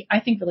really, I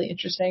think, really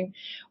interesting,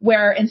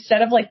 where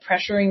instead of like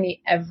pressuring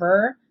me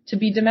ever to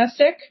be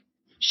domestic,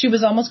 she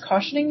was almost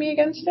cautioning me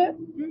against it.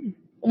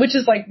 Which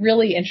is like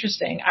really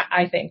interesting,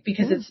 I think,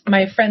 because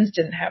my friends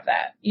didn't have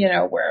that, you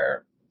know,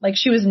 where like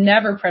she was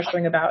never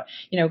pressuring about,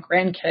 you know,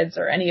 grandkids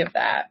or any of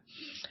that.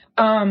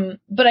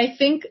 But I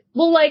think,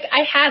 well, like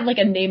I had like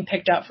a name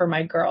picked out for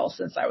my girl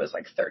since I was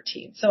like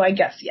 13. So I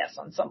guess, yes,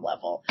 on some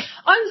level,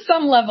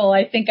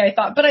 I think I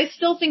thought, but I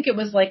still think it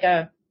was like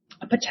a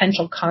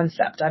potential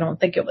concept. I don't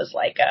think it was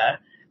like a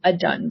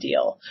done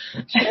deal.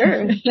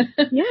 Sure.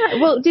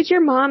 Yeah. Well, did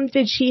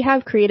she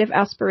have creative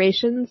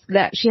aspirations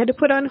that she had to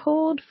put on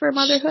hold for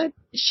motherhood?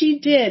 She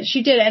did.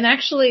 And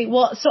actually,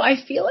 well, so I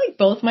feel like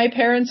both my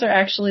parents are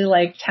actually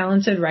like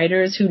talented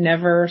writers who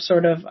never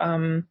sort of,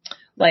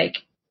 like,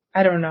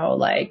 I don't know,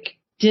 like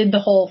did the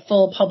whole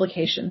full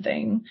publication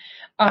thing.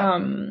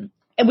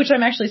 Which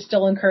I'm actually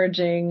still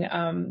encouraging,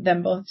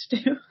 them both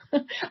to do.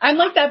 I'm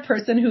like that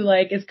person who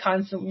like is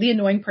constantly the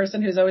annoying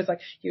person who's always like,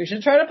 you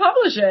should try to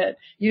publish it.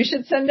 You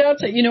should send out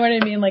to, you know what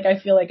I mean? Like, I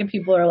feel like if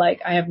people are like,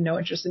 I have no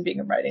interest in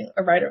being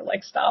a writer,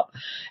 like stop.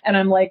 And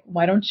I'm like,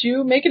 why don't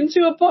you make it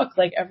into a book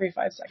like every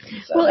 5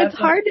 seconds? So well, it's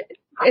hard.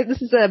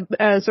 This is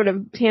a sort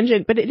of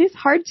tangent, but it is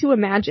hard to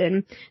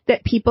imagine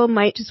that people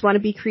might just want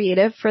to be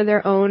creative for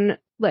their own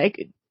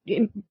like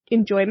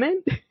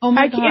enjoyment. Oh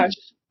my gosh.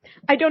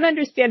 I don't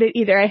understand it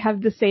either. I have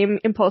the same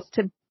impulse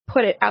to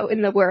put it out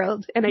in the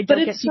world, and I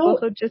don't get people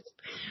who just...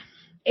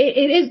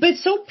 It is, but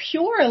it's so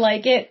pure.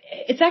 Like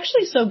it's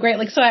actually so great.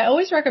 Like, so I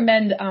always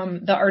recommend,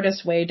 The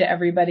Artist Way to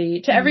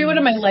everybody, to everyone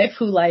in my life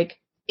who like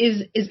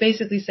is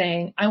basically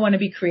saying, I want to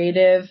be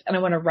creative and I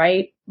want to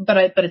write, but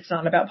it's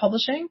not about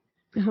publishing.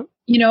 Uh-huh.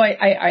 You know,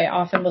 I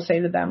often will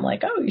say to them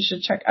like, oh, you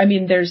should check. I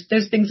mean, there's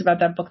things about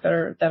that book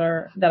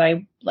that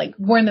I like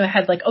warn them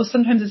ahead, like, oh,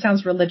 sometimes it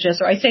sounds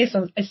religious, or I say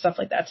some stuff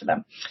like that to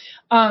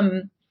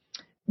them.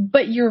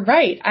 But you're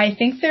right. I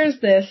think there's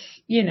this,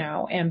 you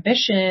know,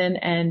 ambition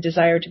and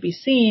desire to be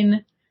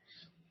seen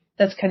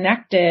that's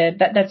connected,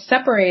 that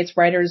separates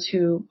writers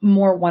who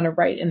more want to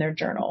write in their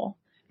journal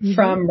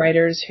from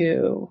writers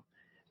who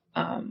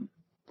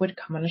would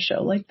come on a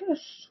show like this.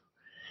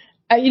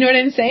 You know what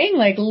I'm saying?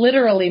 Like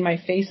literally my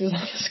face is on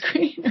the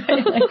screen.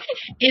 Right? Like,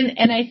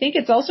 and I think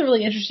it's also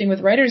really interesting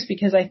with writers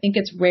because I think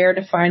it's rare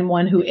to find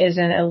one who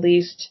isn't at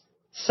least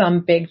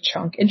some big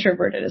chunk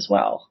introverted as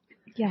well.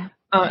 Yeah.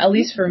 At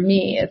least for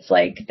me, it's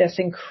like this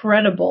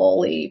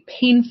incredibly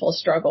painful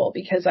struggle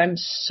because I'm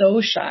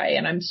so shy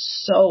and I'm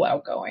so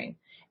outgoing,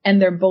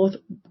 and they're both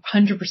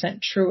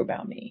 100% true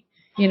about me,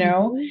 you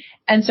know? Mm-hmm.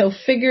 And so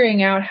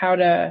figuring out how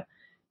to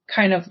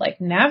kind of like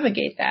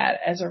navigate that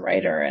as a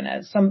writer and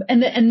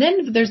and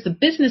then there's the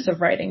business of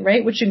writing,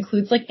 right? Which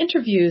includes like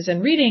interviews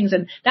and readings.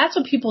 And that's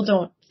what people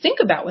don't think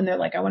about when they're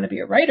like, I want to be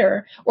a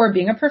writer, or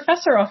being a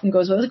professor often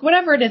goes with, like,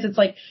 whatever it is. It's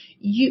like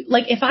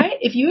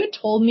if you had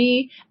told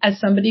me as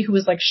somebody who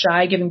was like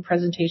shy giving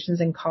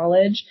presentations in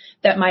college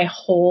that my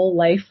whole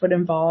life would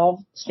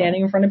involve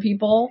standing in front of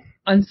people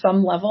on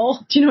some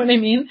level, do you know what I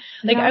mean?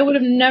 Like I would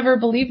have never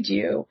believed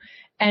you.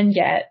 And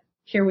yet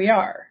here we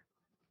are.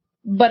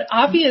 But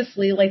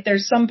obviously, like,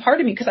 there's some part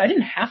of me, because I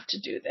didn't have to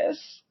do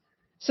this.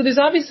 So there's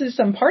obviously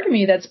some part of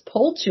me that's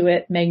pulled to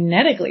it,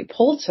 magnetically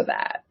pulled to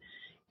that,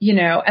 you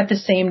know, at the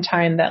same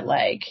time that,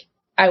 like,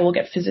 I will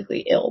get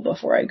physically ill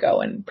before I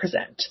go and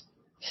present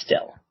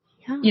still.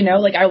 Yeah. You know,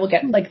 like, I will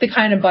get, like, the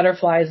kind of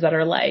butterflies that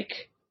are,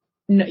 like,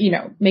 you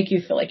know, make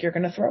you feel like you're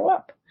going to throw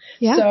up.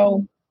 Yeah.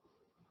 So,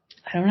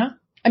 I don't know.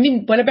 I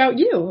mean, what about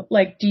you?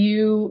 Like, do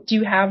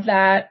you have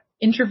that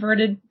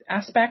introverted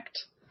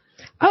aspect?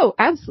 Oh,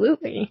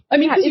 absolutely. I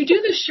mean, because you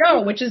do the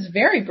show, which is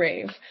very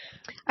brave.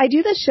 I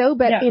do the show,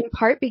 but in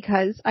part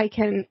because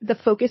the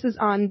focus is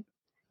on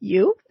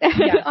you.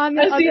 Yeah. I'm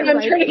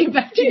turning it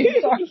back to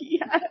you. Sorry.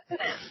 Yeah.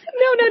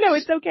 No,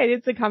 it's okay.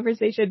 It's a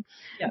conversation.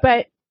 Yeah.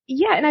 But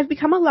yeah, and I've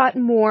become a lot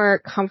more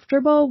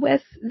comfortable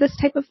with this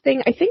type of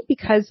thing. I think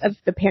because of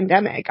the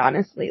pandemic,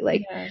 honestly,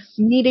 like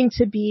needing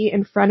to be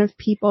in front of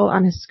people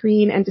on a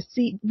screen and to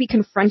be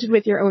confronted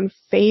with your own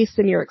face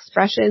and your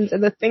expressions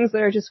and the things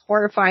that are just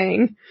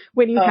horrifying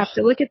when you have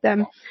to look at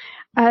them,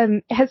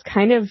 has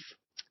kind of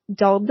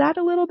dulled that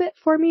a little bit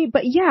for me.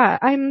 But yeah,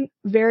 I'm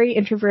very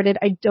introverted.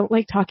 I don't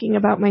like talking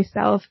about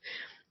myself.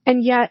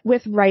 And yet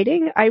with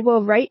writing, I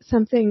will write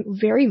something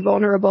very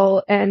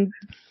vulnerable and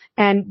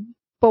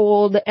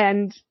bold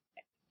and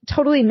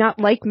totally not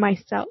like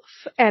myself.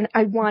 And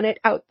I want it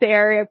out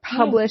there,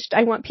 published.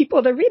 I want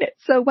people to read it.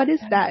 So what is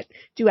that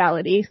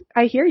duality?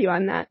 I hear you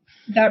on that.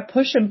 That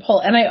push and pull.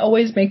 And I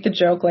always make the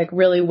joke, like,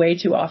 really way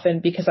too often,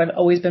 because I've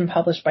always been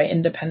published by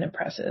independent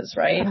presses,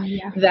 right?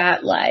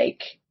 That,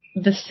 like,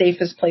 the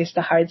safest place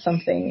to hide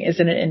something is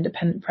in an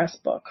independent press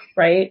book,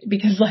 right?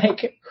 Because,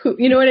 like,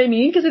 you know what I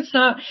mean? Because it's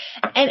not,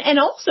 and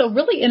also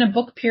really in a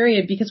book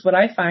period, because what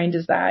I find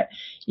is that,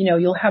 you know,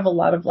 you'll have a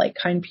lot of, like,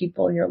 kind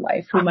people in your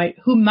life who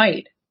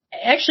might,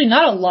 actually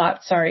not a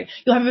lot, sorry.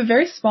 You'll have a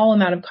very small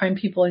amount of kind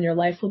people in your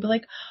life who'll be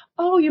like,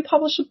 oh, you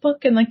publish a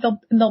book, and, like,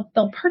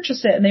 they'll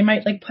purchase it, and they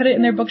might, like, put it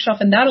in their bookshelf,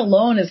 and that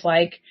alone is,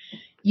 like,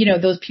 you know,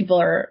 those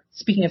people are,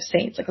 speaking of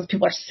saints, like, those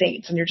people are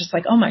saints, and you're just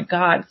like, oh my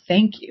God,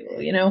 thank you,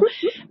 you know?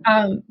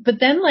 But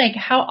then, like,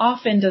 how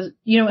often do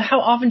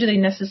they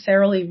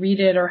necessarily read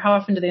it, or how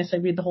often do they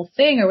necessarily read the whole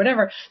thing or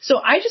whatever? So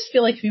I just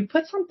feel like if you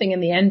put something in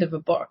the end of a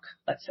book,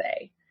 let's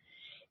say,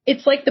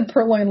 it's like the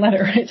purloined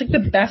letter. It's like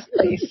the best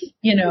place,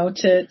 you know,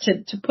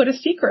 to put a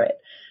secret,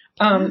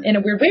 in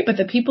a weird way. But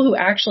the people who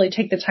actually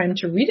take the time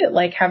to read it,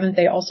 like, haven't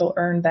they also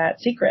earned that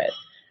secret?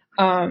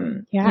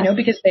 You know,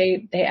 because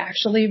they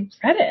actually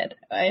read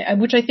it,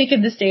 which I think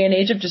in this day and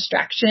age of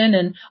distraction,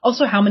 and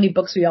also how many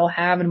books we all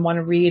have and want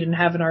to read and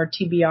have in our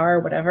TBR or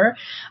whatever,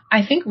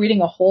 I think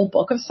reading a whole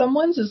book of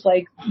someone's is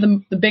like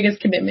the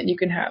biggest commitment you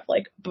can have,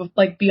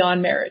 like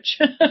beyond marriage.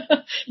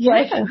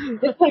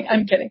 It's like,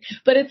 I'm kidding,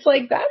 but it's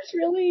like, that's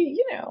really,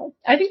 you know,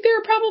 I think there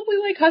are probably,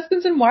 like,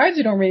 husbands and wives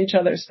who don't read each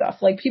other's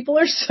stuff. Like, people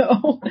are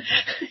so,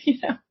 you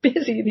know,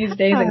 busy these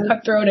days and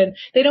cutthroat, and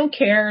they don't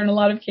care in a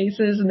lot of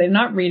cases, and they're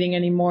not reading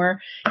anymore.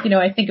 You know,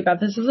 I think about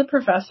this as a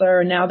professor,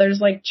 and now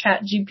there's, like,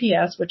 Chat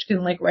GPS, which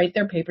can, like, write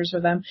their papers for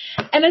them.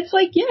 And it's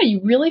like, yeah,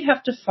 you really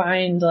have to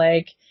find,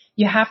 like,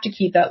 you have to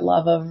keep that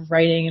love of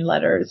writing and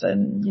letters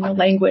and, you know,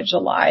 language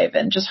alive,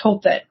 and just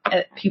hope that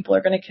people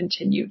are going to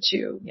continue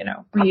to, you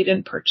know, read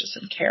and purchase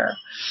and care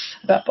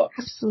about books.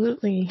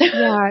 Absolutely.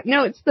 Yeah.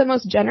 No, it's the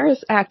most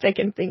generous act I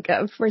can think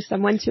of for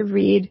someone to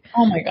read.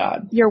 Oh my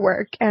God. Your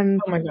work.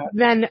 And oh my God.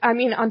 Then, I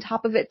mean, on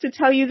top of it, to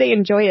tell you they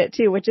enjoy it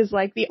too, which is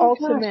like the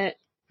ultimate,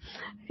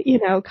 you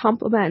know,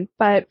 compliment.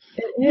 But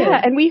yeah,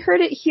 and we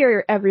heard it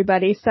here,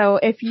 everybody. So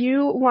if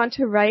you want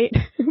to write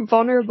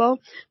vulnerable,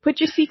 put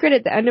your secret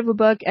at the end of a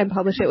book and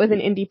publish it with an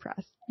indie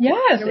press.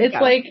 Yes, it's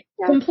like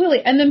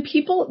completely. And then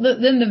people,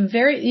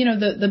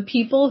 the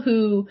people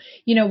who,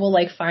 you know, will,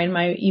 like, find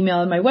my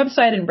email and my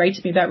website and write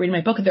to me about reading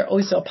my book, and they're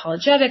always so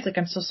apologetic. Like,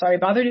 I'm so sorry I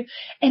bothered you.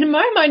 And in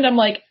my mind, I'm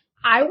like,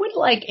 I would,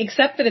 like,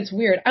 accept that it's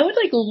weird. I would,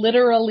 like,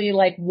 literally,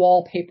 like,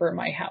 wallpaper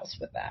my house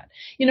with that.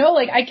 You know,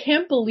 like, I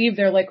can't believe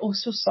they're like, oh,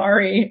 so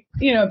sorry,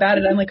 you know, about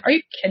it. I'm like, are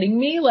you kidding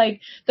me?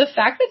 Like, the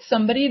fact that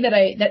somebody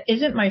that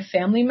isn't my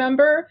family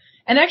member,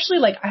 and actually,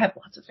 like, I have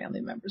lots of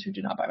family members who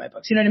do not buy my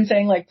books. You know what I'm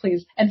saying? Like,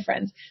 please, and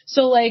friends.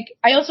 So, like,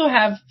 I also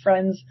have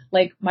friends,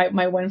 like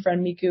my one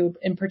friend, Miku,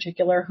 in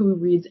particular, who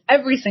reads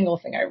every single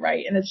thing I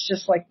write. And it's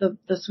just, like, the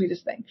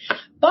sweetest thing.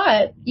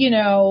 But, you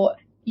know,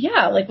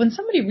 yeah, like, when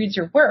somebody reads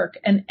your work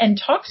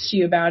and talks to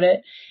you about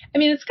it, I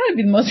mean, it's got to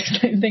be the most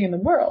exciting thing in the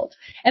world,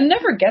 and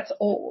never gets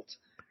old.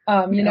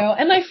 You know,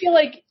 and I feel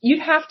like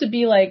you'd have to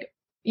be like,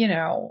 you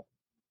know,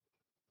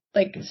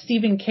 like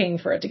Stephen King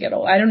for it to get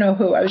old. I don't know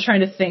who. I was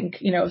trying to think,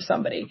 you know, of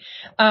somebody.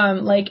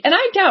 Like, and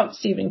I doubt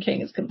Stephen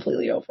King is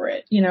completely over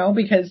it, you know,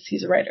 because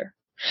he's a writer.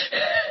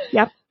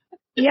 Yep.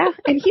 Yeah.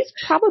 And he's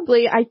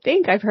probably, I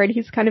think I've heard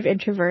he's kind of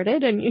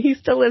introverted, and he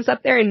still lives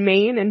up there in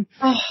Maine, and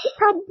he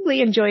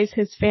probably enjoys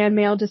his fan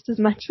mail just as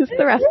much as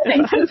the rest of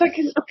us. It's like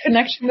his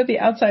connection with the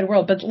outside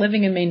world, but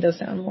living in Maine does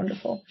sound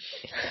wonderful.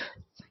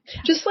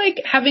 Just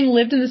like having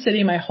lived in the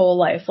city my whole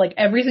life, like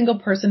every single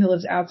person who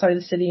lives outside of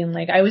the city, and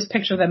like I always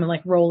picture them in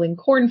like rolling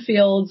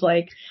cornfields,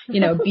 like, you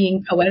know,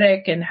 being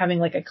poetic and having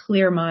like a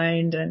clear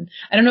mind. And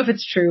I don't know if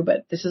it's true,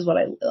 but this is what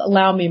I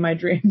allow me my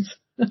dreams.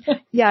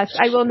 Yes,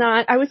 I will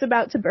not. I was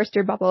about to burst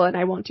your bubble, and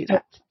I won't do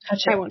that.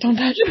 Don't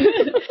touch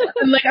it.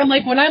 I'm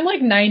like, when I'm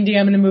like 90,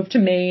 I'm going to move to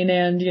Maine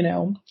and, you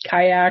know,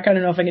 kayak. I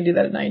don't know if I can do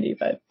that at 90,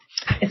 but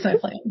it's my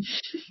plan.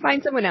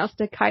 Find someone else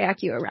to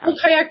kayak you around. They'll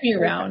kayak me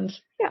around.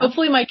 Yeah.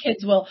 Hopefully my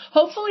kids will.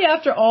 Hopefully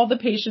after all the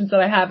patience that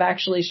I have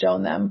actually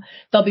shown them,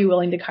 they'll be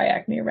willing to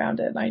kayak me around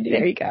at 90.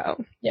 There you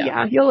go.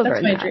 Yeah, you'll have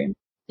That's my dream.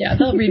 Yeah,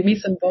 they'll read me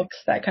some books,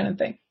 that kind of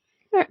thing.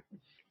 Sure.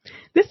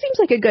 This seems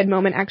like a good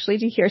moment actually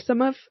to hear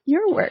some of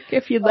your work,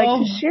 if you'd like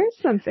to share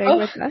something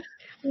with us.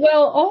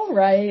 Well, all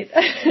right.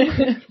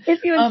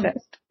 If you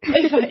insist.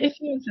 If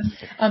you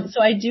insist.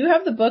 So I do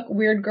have the book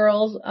Weird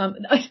Girls.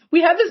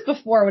 We had this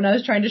before when I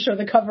was trying to show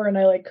the cover, and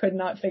I like could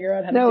not figure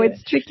out how to do it. No,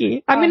 it's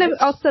tricky. I'm going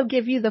to also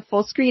give you the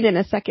full screen in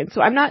a second,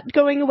 so I'm not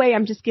going away.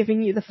 I'm just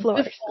giving you the floor.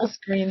 The full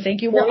screen.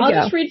 Thank you. Well, I'll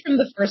just read from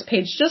the first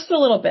page just a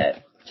little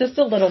bit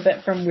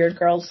from Weird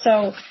Girls.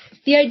 So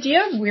the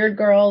idea of Weird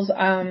Girls,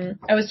 I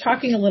was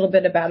talking a little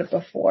bit about it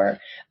before,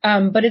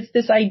 but it's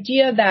this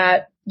idea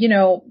that, you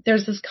know,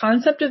 there's this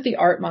concept of the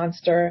art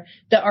monster,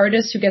 the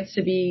artist who gets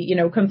to be, you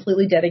know,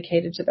 completely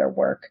dedicated to their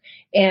work,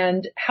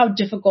 and how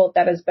difficult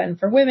that has been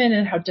for women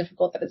and how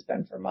difficult that has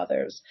been for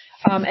mothers.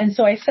 And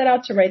so I set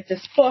out to write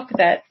this book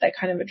that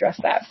kind of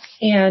addressed that.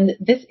 And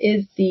this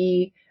is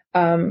the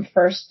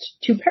first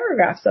 2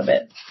 paragraphs of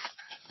it.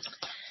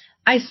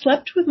 I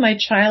slept with my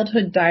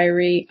childhood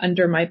diary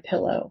under my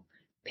pillow,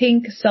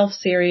 pink,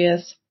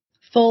 self-serious,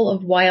 full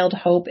of wild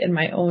hope in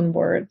my own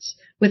words,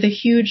 with a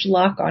huge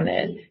lock on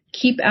it,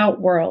 keep out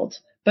world,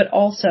 but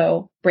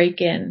also break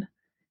in.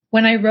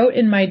 When I wrote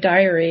in my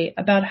diary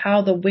about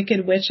how the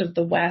Wicked Witch of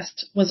the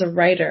West was a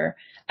writer,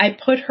 I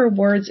put her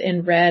words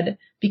in red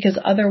because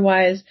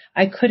otherwise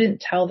I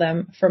couldn't tell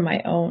them for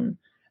my own.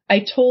 I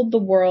told the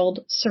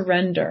world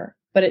surrender,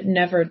 but it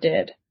never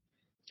did.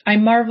 I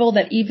marvel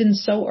that even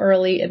so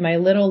early in my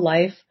little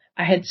life,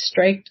 I had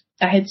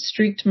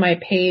streaked my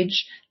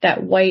page,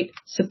 that white,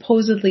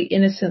 supposedly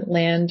innocent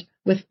land,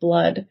 with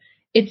blood.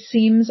 It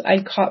seems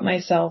I'd caught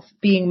myself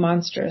being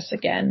monstrous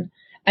again.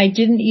 I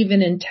didn't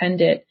even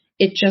intend it.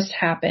 It just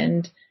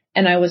happened,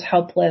 and I was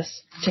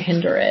helpless to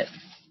hinder it.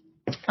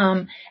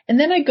 And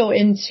then I go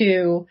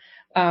into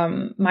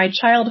my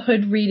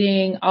childhood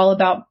reading, all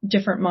about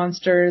different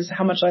monsters,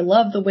 how much I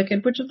love the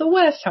Wicked Witch of the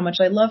West, how much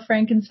I love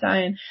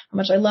Frankenstein, how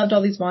much I loved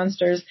all these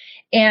monsters.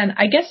 And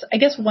I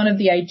guess one of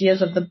the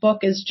ideas of the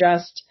book is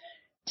just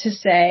to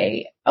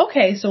say,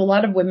 okay, so a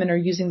lot of women are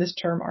using this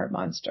term art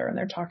monster and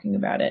they're talking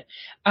about it.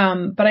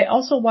 But I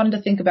also wanted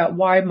to think about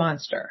why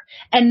monster,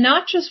 and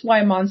not just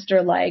why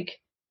monster like,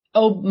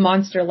 oh,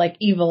 monster like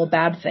evil,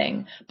 bad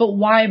thing, but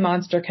why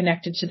monster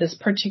connected to this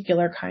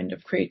particular kind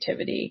of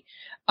creativity.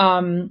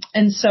 And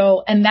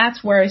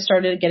that's where I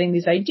started getting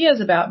these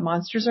ideas about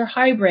monsters are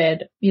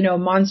hybrid, you know,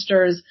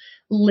 monsters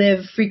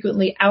live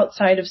frequently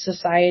outside of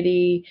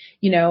society,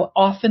 you know,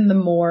 often the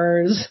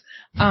moors,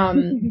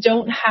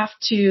 don't have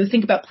to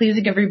think about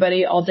pleasing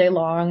everybody all day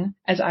long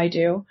as I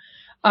do.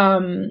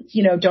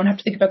 You know, don't have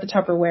to think about the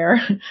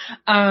Tupperware.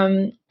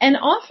 And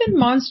often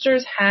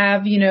monsters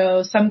have, you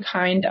know, some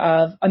kind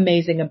of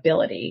amazing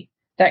ability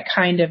that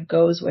kind of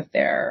goes with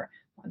their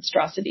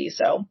monstrosity.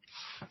 So,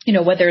 you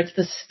know, whether it's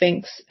the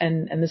Sphinx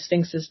and the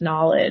Sphinx's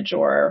knowledge,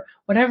 or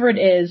whatever it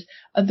is,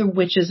 of the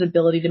witch's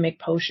ability to make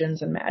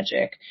potions and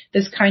magic,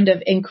 this kind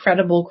of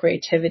incredible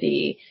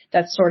creativity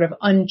that's sort of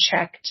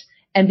unchecked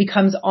and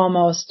becomes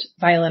almost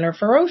violent or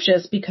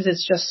ferocious because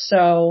it's just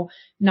so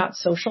not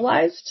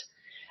socialized.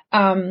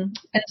 And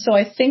so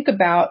I think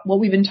about what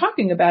we've been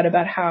talking about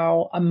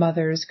how a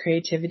mother's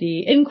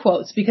creativity, in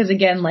quotes, because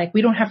again, like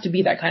we don't have to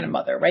be that kind of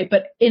mother, right?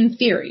 But in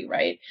theory,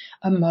 right?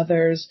 A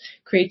mother's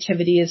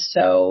creativity is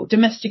so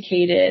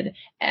domesticated.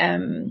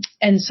 And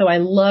so I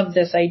love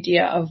this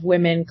idea of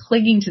women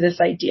clinging to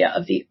this idea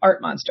of the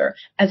art monster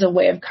as a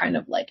way of kind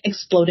of like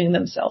exploding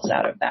themselves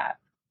out of that.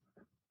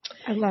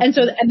 And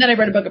then I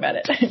wrote a book about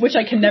it, which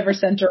I can never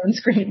center on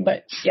screen,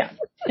 but yeah.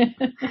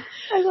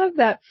 I love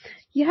that.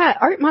 Yeah,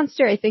 art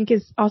monster, I think,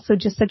 is also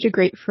just such a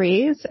great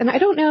phrase. And I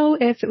don't know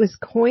if it was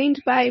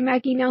coined by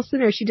Maggie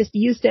Nelson or she just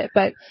used it,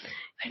 but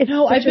it's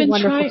such a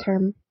wonderful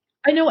term.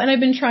 I know. And I've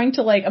been trying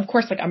to like, of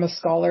course, like I'm a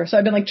scholar. So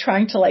I've been like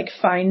trying to like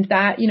find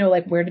that, you know,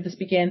 like where did this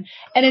begin?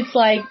 And it's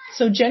like,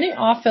 so Jenny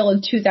Offill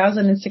in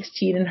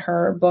 2016 in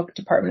her book,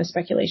 Department of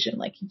Speculation,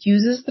 like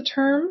uses the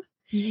term.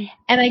 Mm-hmm.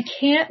 And I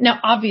can't now,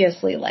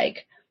 obviously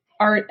like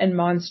art and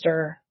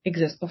monster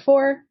exist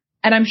before.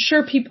 And I'm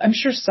sure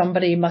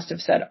somebody must have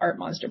said art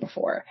monster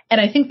before.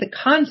 And I think the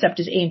concept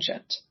is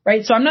ancient,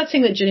 right? So I'm not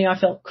saying that Jenny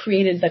Offill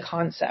created the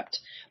concept,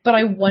 but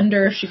I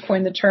wonder if she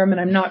coined the term,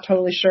 and I'm not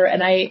totally sure.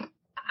 And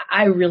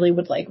I really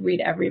would like read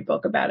every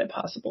book about it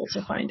possible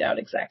to find out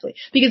exactly,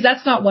 because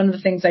that's not one of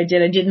the things I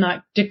did. I did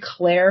not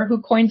declare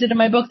who coined it in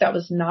my book. That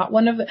was not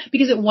one of it,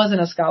 because it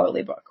wasn't a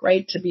scholarly book,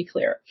 right? To be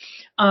clear.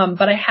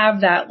 But I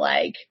have that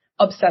like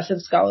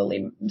obsessive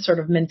scholarly sort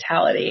of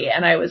mentality.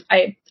 And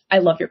I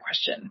love your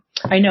question.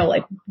 I know,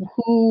 like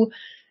who,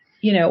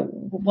 you know,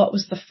 what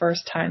was the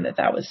first time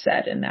that was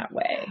said in that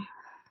way?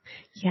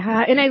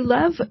 Yeah. And I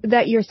love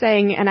that you're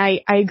saying, and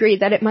I agree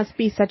that it must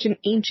be such an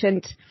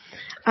ancient,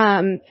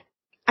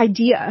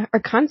 idea or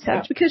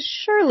concept, because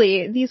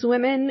surely these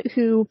women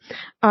who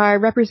are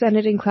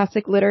represented in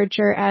classic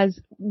literature as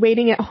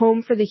waiting at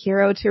home for the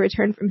hero to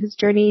return from his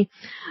journey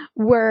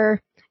were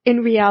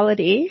in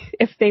reality,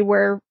 if they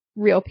were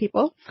real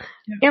people,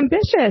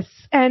 ambitious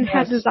and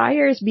had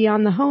desires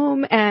beyond the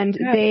home, and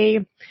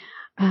they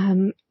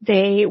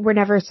were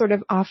never sort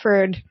of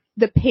offered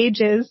the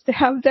pages to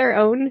have their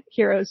own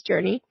hero's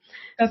journey.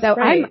 That's so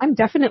right.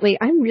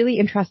 I'm really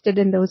interested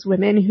in those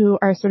women who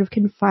are sort of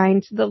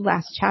confined to the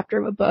last chapter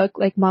of a book,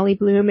 like Molly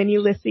Bloom and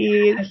Ulysses.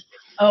 Yes.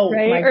 Oh,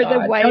 right? My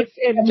God. The wife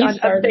in John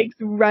Updike's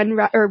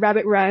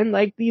Rabbit Run,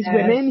 like these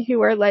women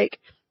who are like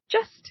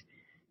just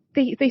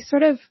they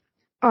sort of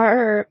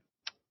are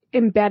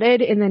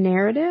embedded in the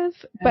narrative,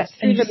 but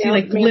and you see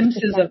like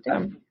glimpses of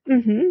them.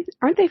 Mm-hmm.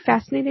 Aren't they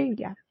fascinating?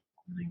 Yeah.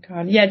 Oh my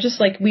God. Yeah, just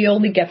like we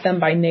only get them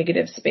by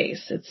negative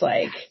space. It's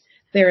like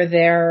they're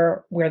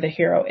there where the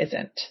hero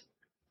isn't.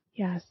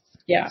 Yes.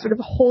 Yeah. Sort of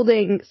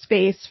holding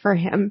space for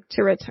him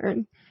to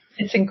return.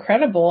 It's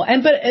incredible.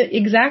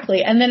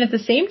 Exactly. And then at the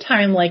same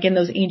time, like in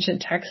those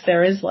ancient texts,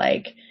 there is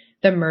like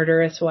the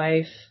murderous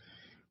wife,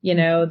 you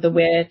know, the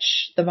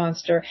witch, the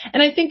monster.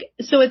 And I think,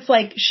 so it's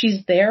like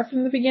she's there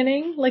from the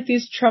beginning, like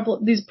these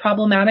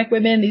problematic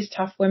women, these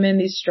tough women,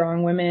 these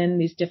strong women,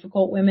 these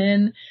difficult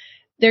women.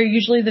 They're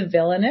usually the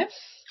villainess,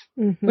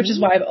 which is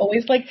why I've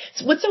always like,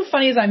 what's so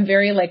funny is I'm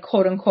very like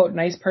quote unquote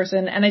nice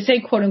person. And I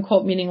say quote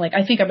unquote meaning like,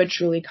 I think I'm a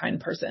truly kind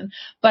person,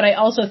 but I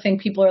also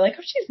think people are like,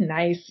 oh, she's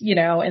nice, you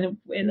know, and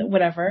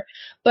whatever.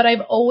 But I've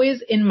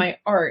always in my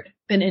art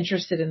been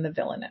interested in the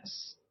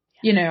villainess.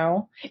 You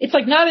know, it's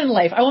like not in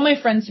life. I want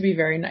my friends to be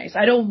very nice.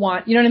 I don't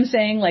want, you know what I'm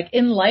saying? Like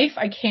in life,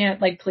 I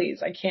can't like,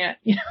 please, I can't,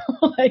 you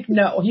know, like,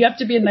 no, you have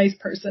to be a nice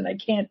person. I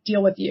can't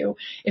deal with you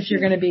if you're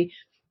going to be.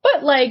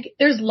 But like,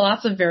 there's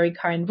lots of very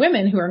kind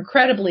women who are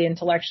incredibly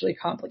intellectually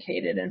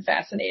complicated and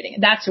fascinating.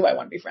 And that's who I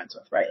want to be friends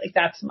with, right? Like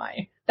that's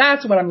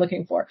what I'm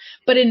looking for.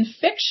 But in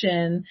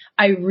fiction,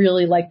 I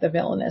really like the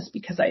villainous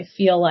because I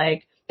feel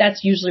like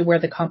that's usually where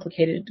the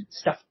complicated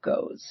stuff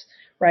goes,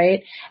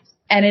 right?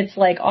 And it's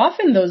like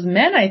often those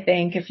men, I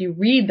think, if you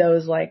read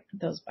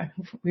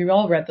we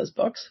all read those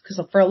books because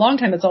for a long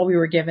time, that's all we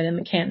were given in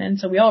the canon.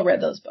 So we all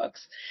read those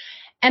books.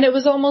 And it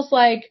was almost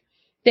like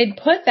they'd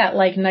put that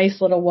like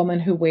nice little woman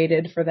who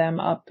waited for them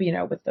up, you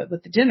know, with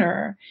the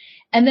dinner.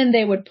 And then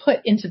they would put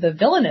into the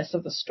villainous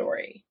of the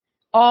story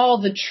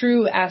all the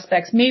true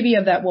aspects, maybe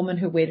of that woman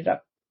who waited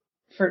up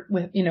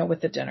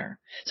with the dinner.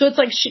 So it's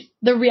like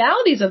the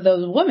realities of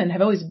those women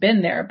have always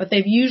been there, but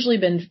they've usually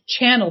been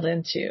channeled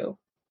into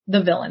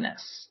the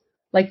villainous,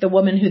 like the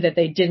woman that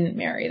they didn't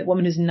marry, the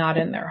woman who's not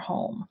in their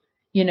home,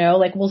 you know,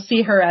 like we'll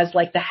see her as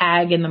like the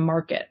hag in the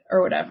market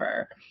or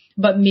whatever,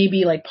 but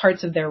maybe like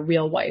parts of their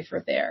real wife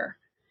are there,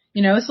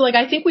 you know? So like,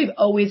 I think we've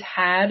always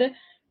had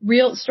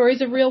real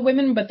stories of real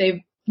women, but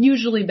they've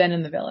usually been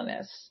in the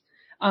villainous.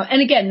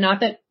 And again,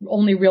 not that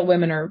only real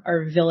women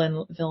are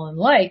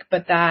villain-like,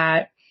 but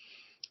that,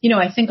 you know,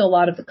 I think a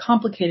lot of the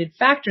complicated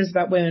factors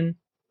about women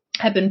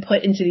have been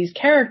put into these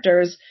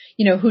characters,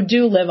 you know, who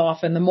do live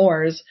off in the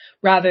moors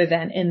rather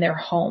than in their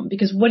home.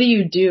 Because what do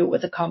you do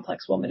with a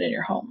complex woman in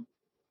your home?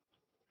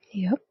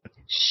 Yep.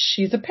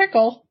 She's a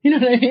pickle. You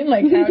know what I mean?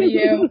 Like, how do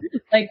you,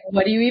 like,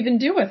 what do you even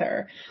do with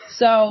her?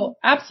 So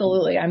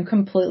absolutely, I'm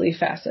completely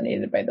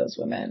fascinated by those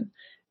women.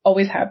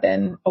 Always have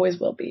been, always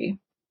will be.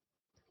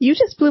 You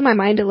just blew my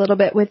mind a little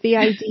bit with the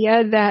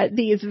idea that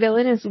these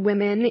villainous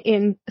women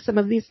in some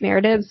of these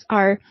narratives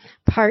are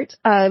part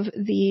of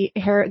the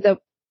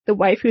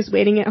wife who's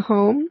waiting at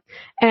home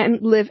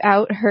and live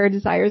out her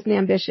desires and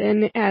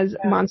ambition as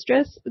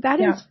monstrous. That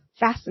is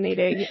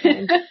fascinating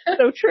and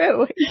so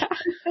true. Yeah.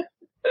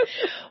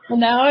 Well,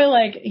 now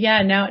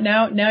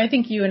I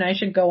think you and I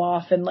should go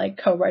off and like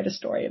co-write a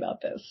story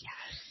about this.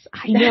 Yes,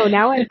 I know.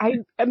 Now I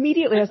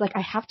immediately was like,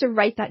 I have to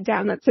write that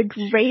down. That's a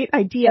great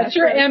idea. Get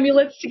your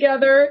amulets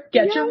together.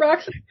 Get your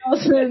rocks and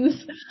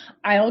talismans.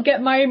 I'll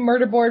get my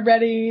murder board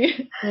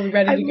ready. We'll be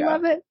ready to go.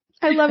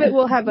 I love it.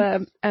 We'll have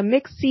a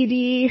mixed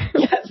CD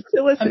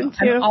to listen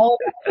to. I'm all,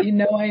 you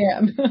know I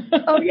am.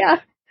 Oh,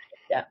 yeah.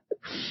 Yeah.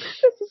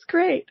 This is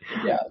great.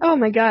 Yeah. Oh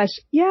my gosh.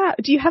 Yeah.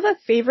 Do you have a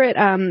favorite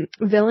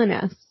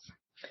villainess?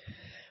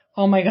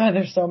 Oh my God,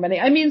 there's so many.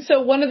 I mean,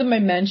 so one of them I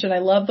mentioned, I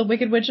love the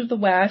Wicked Witch of the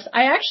West.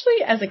 I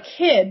actually, as a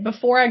kid,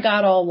 before I'd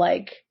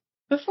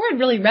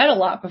really read a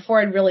lot, before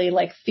I'd really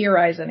like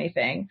theorize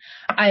anything,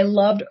 I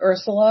loved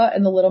Ursula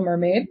and the Little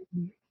Mermaid.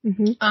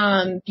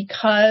 Mm-hmm.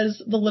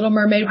 Because the Little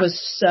Mermaid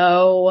was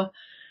so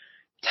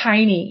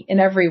tiny in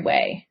every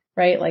way,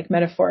 right? Like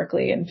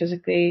metaphorically and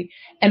physically.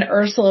 And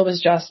Ursula was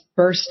just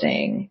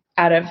bursting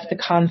out of the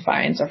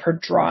confines of her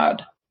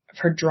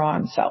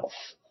drawn self.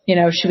 You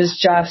know, she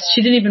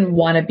didn't even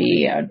want to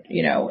be,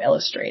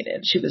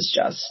 illustrated. She was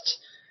just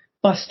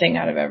busting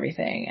out of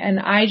everything. And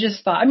I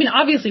just thought, I mean,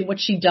 obviously what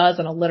she does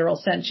in a literal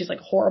sense, she's like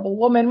a horrible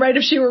woman, right?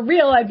 If she were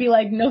real, I'd be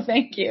like, no,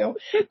 thank you.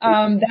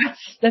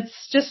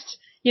 That's just,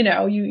 you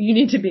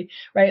need to be,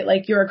 right?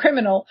 Like you're a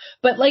criminal,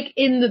 but like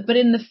in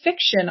the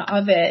fiction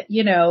of it,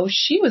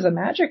 she was a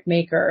magic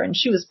maker and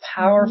she was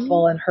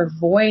powerful, and her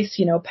voice,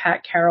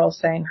 Pat Carroll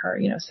sang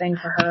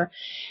for her,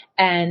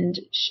 and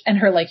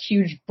her like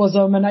huge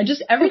bosom, and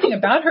everything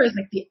about her is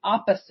like the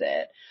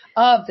opposite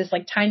of this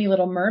like tiny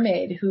little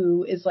mermaid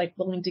who is like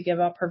willing to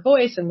give up her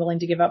voice and willing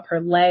to give up her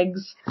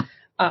legs.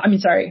 Her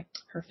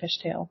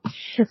fishtail.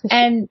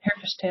 And her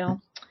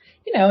fishtail.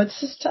 It's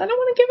just, I don't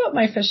want to give up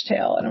my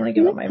fishtail. I don't want to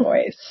give up my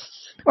voice.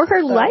 Or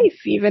her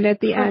life, even at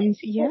the end.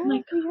 Yeah. Oh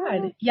my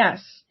God.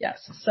 Yes.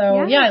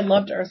 So yeah, I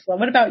loved Ursula.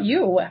 What about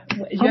you?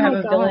 Do you have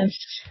a villain?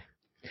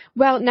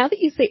 Well, now that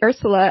you say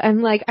Ursula,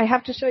 I'm like, I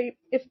have to show you,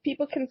 if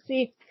people can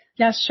see.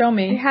 Yes, show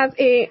me. I have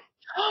a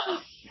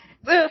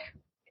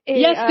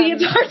yes,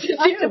 it's hard to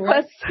do.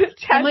 Octopus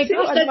tattoo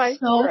on my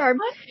forearm.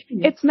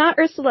 It's not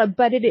Ursula,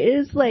 but it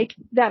is like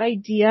that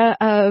idea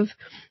of,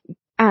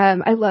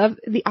 I love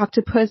the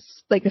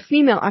octopus, like the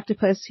female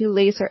octopus who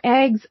lays her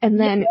eggs and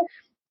then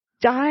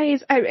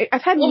dies.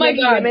 I've had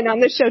many women on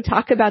the show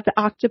talk about the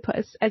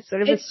octopus as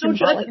sort of a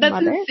symbolic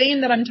mother. That's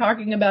insane that I'm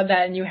talking about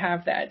that and you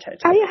have that tattoo.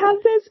 I have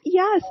this,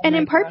 yes. And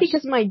in part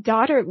because my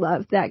daughter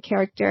loved that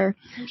character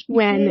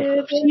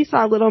when she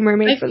saw Little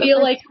Mermaid for the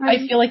first time.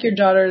 I feel like your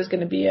daughter is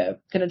going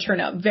to turn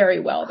out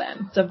very well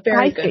then. It's a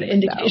very good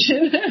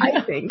indication. So.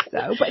 I think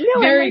so. But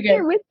no, I'm right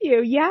there with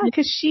you. Yeah,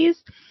 because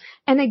she's,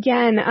 and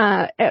again,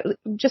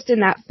 just in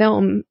that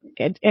film,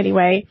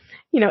 anyway,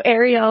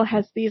 Ariel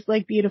has these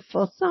like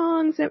beautiful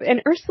songs,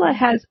 and Ursula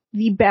has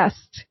the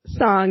best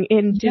song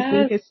in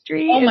Disney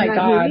history. Oh my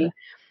God.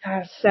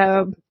 Yes.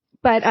 So,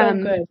 but,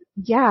 good.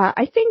 Yeah,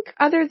 I think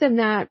other than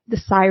that, the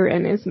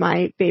Siren is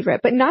my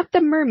favorite, but not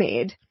the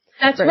mermaid.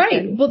 That's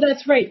right. Well,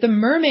 that's right. The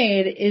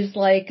mermaid is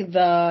like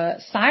the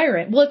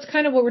siren. Well, it's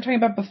kind of what we were talking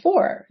about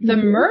before. The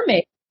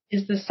mermaid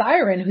is the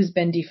siren who's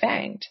been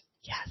defanged.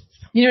 Yes.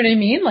 You know what I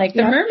mean? Like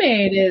the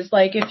mermaid is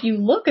like, if you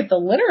look at the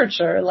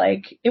literature,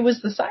 like it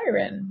was the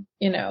siren,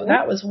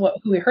 that was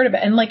who we heard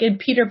about. And like in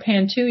Peter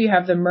Pan too, you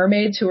have the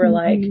mermaids who are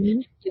like,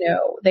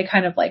 they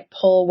kind of like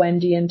pull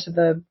Wendy into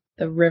the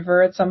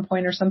river at some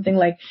point or something.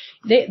 Like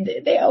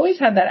they always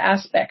had that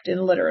aspect in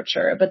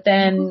literature, but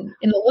then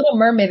in the Little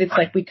Mermaid, it's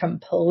like we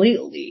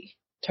completely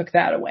took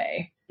that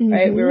away,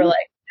 right? We were like,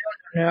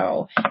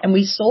 no. And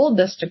we sold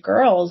this to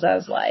girls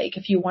as like,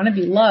 if you want to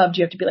be loved,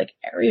 you have to be like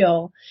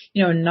Ariel,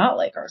 not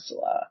like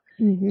Ursula.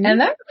 And that really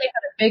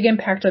had a big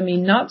impact on me.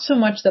 Not so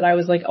much that I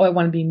was like, oh, I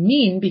want to be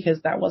mean, because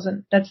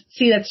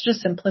that's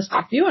just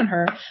simplistic view on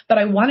her, but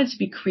I wanted to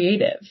be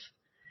creative.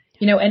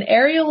 And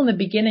Ariel in the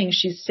beginning,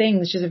 she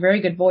sings, she has a very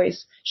good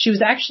voice. She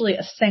was actually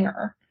a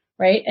singer,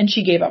 right? And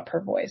she gave up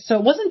her voice. So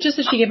it wasn't just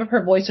that she gave up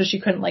her voice so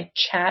she couldn't like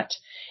chat.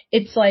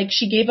 It's like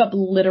she gave up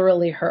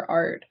literally her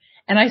art.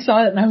 And I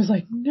saw it and I was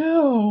like,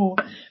 no,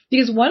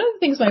 because one of the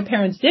things my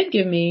parents did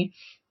give me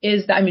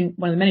is that,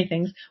 one of the many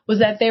things was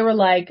that they were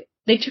like,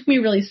 they took me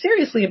really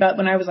seriously about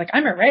when I was like,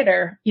 I'm a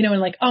writer,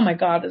 and like, oh my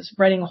God, I was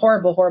writing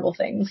horrible, horrible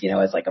things,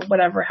 as like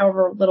a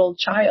however little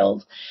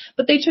child,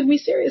 but they took me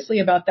seriously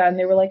about that. And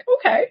they were like,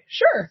 okay,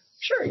 sure.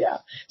 Yeah.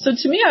 So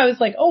to me, I was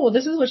like, oh, well,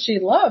 this is what she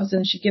loves.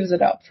 And she gives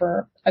it up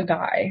for a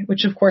guy,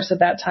 which of course at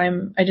that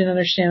time I didn't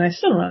understand. I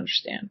still don't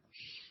understand.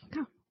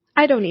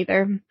 I don't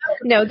either.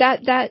 No,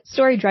 that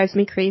story drives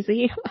me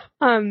crazy.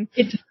 For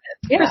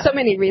so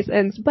many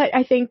reasons, but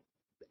I think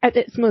at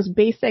its most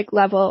basic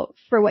level,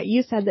 for what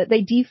you said, that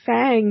they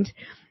defanged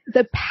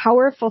the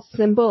powerful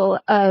symbol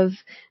of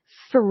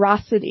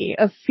ferocity,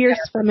 of fierce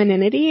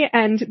femininity,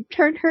 and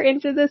turned her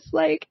into this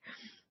like,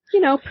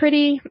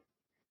 pretty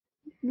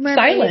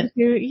silent.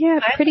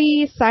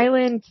 Pretty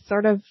silent,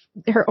 sort of.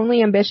 Her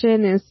only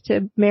ambition is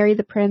to marry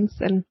the prince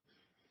and.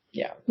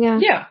 Yeah.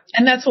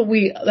 And that's what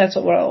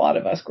a lot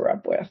of us grew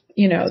up with,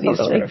 these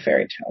sort of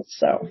fairy tales.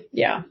 So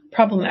yeah,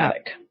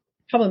 problematic.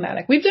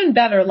 We've done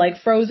better, like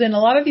Frozen,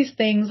 a lot of these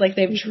things, like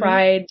they've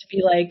tried to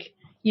be like,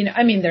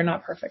 they're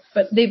not perfect,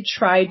 but they've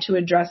tried to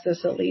address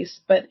this at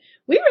least. But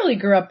we really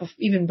grew up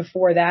even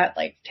before that,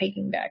 like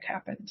Taking Back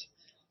happened.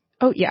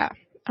 Oh yeah.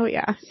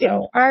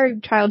 So our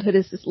childhood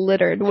is just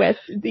littered with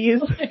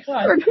these. Oh my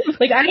God.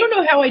 Like, I don't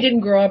know how I didn't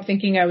grow up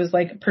thinking I was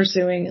like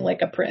pursuing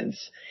like a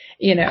prince,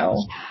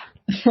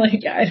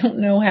 Like, I don't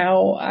know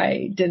how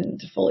I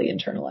didn't fully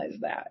internalize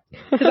that.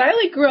 Because I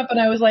like grew up and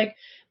I was like,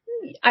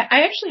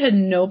 I actually had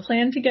no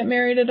plan to get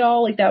married at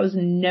all. Like that was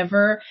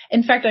never,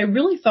 in fact, I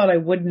really thought I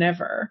would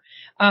never.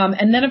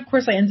 And then of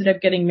course I ended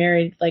up getting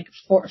married like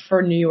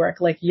for New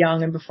York, like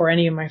young and before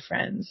any of my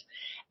friends.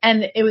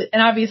 And it was,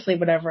 and obviously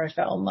whatever, I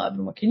fell in love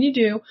and what can you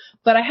do?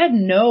 But I had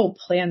no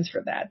plans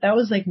for that. That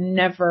was like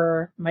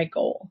never my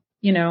goal,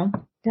 you know?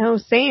 No,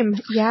 same.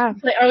 Yeah.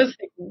 Like I was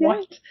like,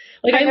 what?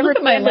 Like I look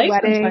at my life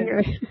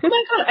sometimes. Oh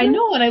my God, I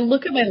know. And I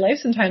look at my life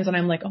sometimes and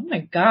I'm like, oh my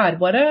God,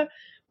 what a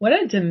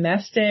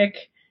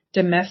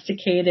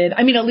domesticated.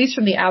 I mean, at least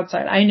from the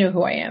outside, I know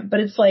who I am, but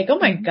it's like, oh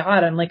my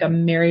God, I'm like a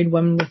married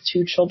woman with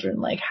 2 children.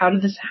 Like, how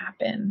did this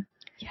happen?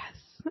 Yes.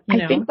 You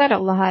know? I think that a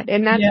lot.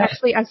 And that's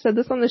actually, I've said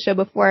this on the show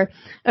before,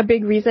 a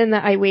big reason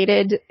that I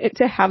waited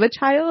to have a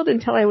child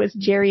until I was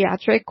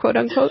geriatric, quote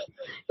unquote,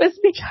 was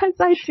because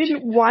I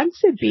didn't want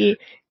to be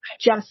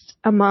just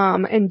a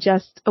mom and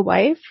just a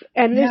wife.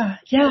 And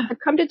I've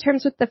come to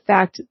terms with the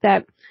fact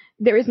that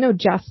there is no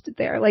just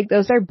there. Like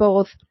those are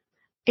both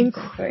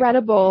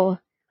incredible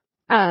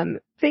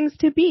things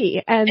to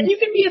be. And you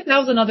can be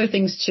 1,000 other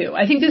things too.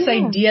 I think this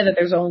idea that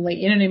there's only,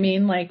 you know what I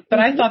mean? Like, but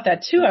I thought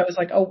that too. I was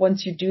like, oh,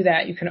 once you do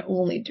that, you can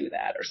only do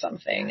that or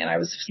something. And I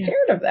was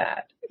scared of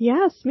that.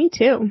 Yes, me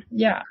too.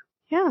 Yeah.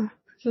 Yeah.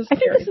 I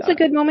think this is a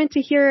good moment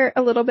to hear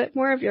a little bit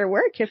more of your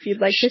work if you'd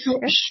like to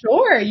share.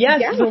 Sure.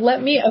 Yes. Yeah. So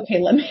let me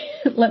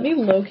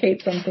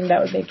locate something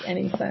that would make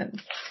any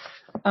sense.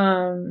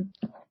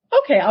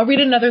 Okay. I'll read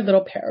another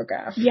little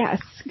paragraph.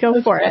 Yes.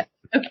 Go for it.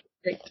 Okay.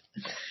 Great.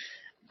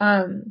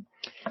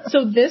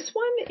 So this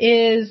one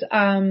is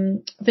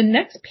the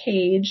next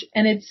page,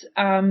 and it's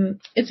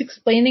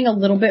explaining a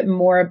little bit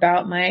more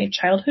about my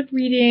childhood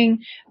reading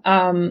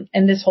and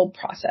this whole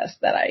process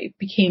that I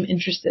became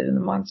interested in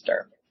the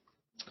monster.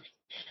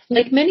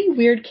 Like many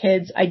weird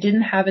kids, I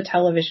didn't have a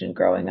television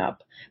growing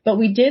up, but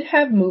we did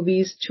have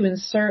movies to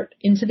insert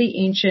into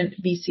the ancient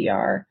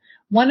VCR.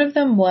 One of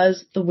them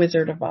was The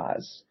Wizard of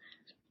Oz.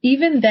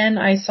 Even then,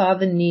 I saw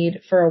the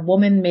need for a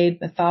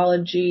woman-made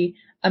mythology,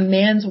 a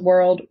man's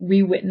world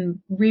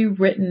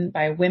rewritten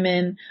by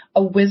women,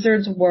 a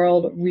wizard's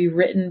world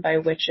rewritten by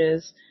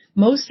witches.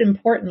 Most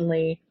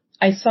importantly,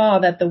 I saw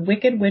that the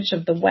Wicked Witch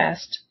of the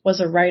West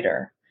was a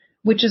writer,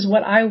 which is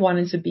what I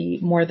wanted to be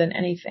more than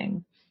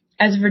anything.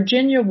 As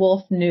Virginia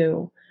Woolf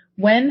knew,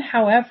 when,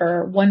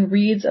 however, one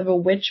reads of a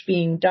witch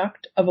being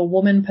ducked, of a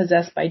woman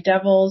possessed by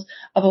devils,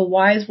 of a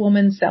wise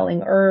woman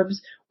selling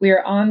herbs, we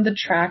are on the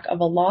track of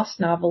a lost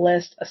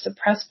novelist, a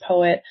suppressed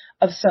poet,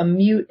 of some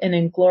mute and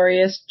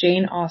inglorious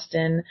Jane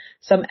Austen,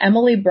 some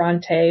Emily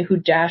Bronte who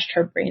dashed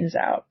her brains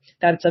out.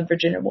 That's a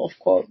Virginia Woolf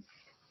quote.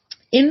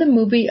 In the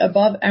movie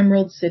Above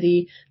Emerald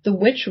City, the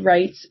witch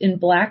writes in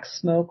black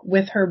smoke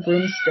with her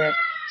broomstick,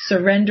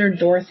 "Surrender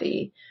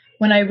Dorothy."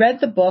 When I read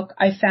the book,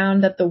 I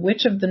found that the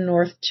Witch of the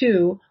North,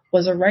 too,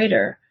 was a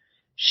writer.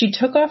 She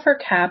took off her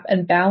cap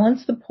and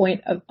balanced the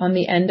point on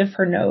the end of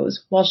her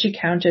nose while she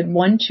counted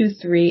 1, 2,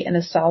 3 in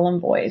a solemn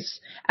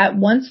voice. At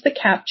once the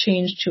cap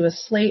changed to a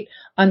slate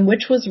on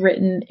which was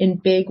written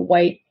in big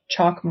white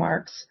chalk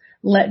marks,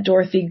 "Let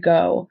Dorothy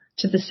go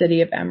to the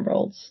City of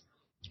Emeralds."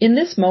 In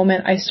this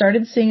moment, I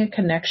started seeing a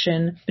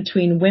connection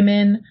between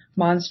women,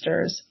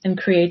 monsters, and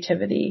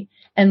creativity,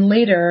 and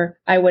later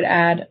I would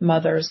add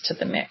mothers to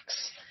the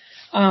mix.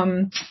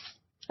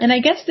 And I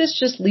guess this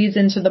just leads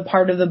into the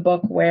part of the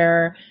book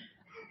where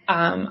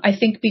I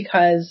think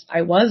because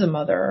I was a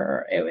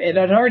mother, it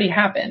had already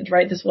happened,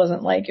 right? This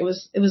wasn't like it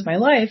was my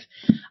life.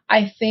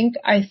 I think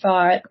I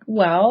thought,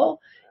 well,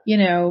 you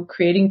know,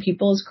 creating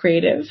people is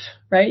creative,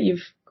 right?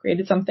 You've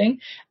created something.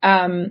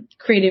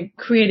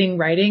 Creating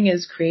writing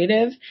is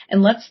creative.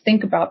 And let's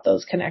think about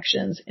those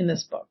connections in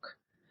this book.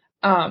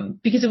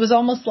 Because it was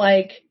almost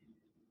like,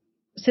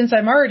 since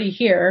I'm already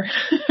here,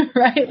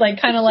 right?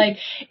 Like kind of like,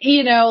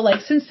 you know,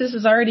 like since this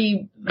is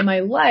already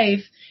my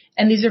life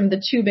and these are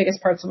the 2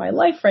 biggest parts of my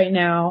life right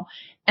now,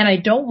 and I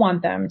don't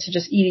want them to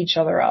just eat each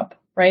other up,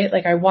 right?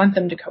 Like I want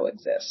them to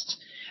coexist.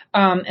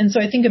 And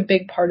so I think a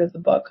big part of the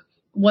book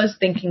was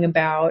thinking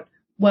about,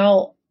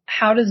 well,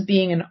 how does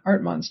being an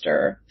art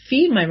monster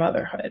feed my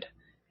motherhood?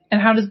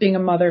 And how does being a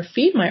mother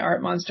feed my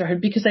art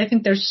monsterhood? Because I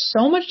think there's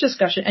so much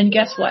discussion. And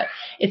guess what?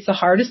 It's the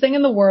hardest thing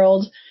in the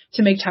world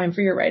to make time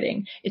for your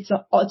writing. It's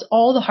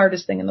all the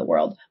hardest thing in the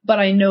world. But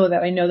I know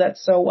that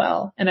so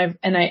well. And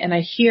I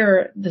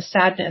hear the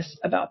sadness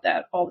about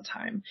that all the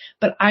time.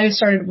 But I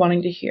started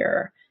wanting to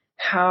hear,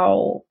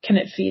 how can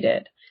it feed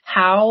it?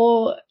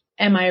 How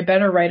am I a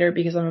better writer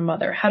because I'm a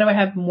mother? How do I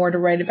have more to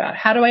write about?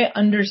 How do I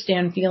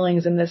understand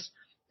feelings in this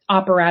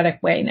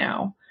operatic way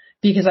now?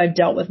 Because I've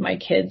dealt with my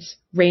kids'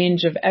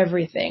 range of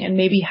everything. And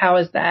maybe how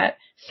has that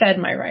fed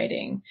my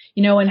writing?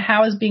 You know, and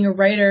how has being a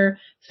writer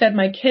fed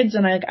my kids?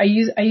 And I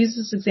use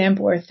this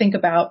example or think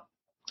about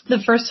the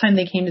first time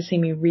they came to see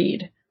me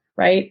read,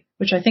 right?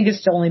 Which I think has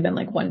still only been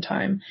like one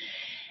time.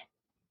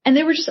 And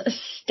they were just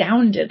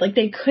astounded. Like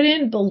they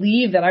couldn't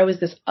believe that I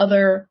was this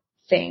other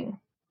thing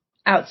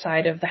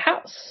outside of the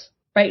house.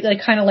 right?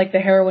 Like kind of like the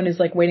heroine is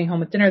like waiting home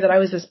with dinner, that I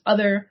was this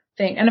other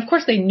thing. And of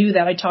course they knew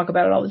that. I talk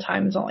about it all the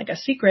time. It's not like a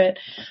secret,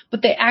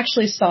 but they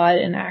actually saw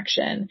it in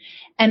action.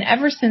 And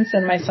ever since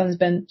then, my son's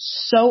been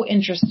so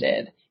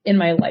interested in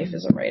my life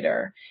as a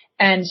writer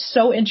and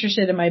so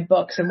interested in my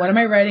books and what am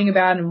I writing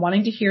about and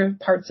wanting to hear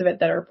parts of it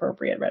that are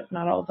appropriate, right?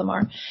 Not all of them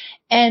are,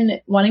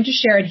 and wanting to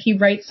share it. He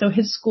writes, so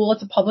his school,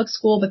 it's a public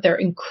school, but they're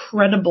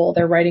incredible.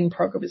 Their writing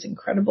program is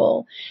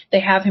incredible. They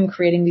have him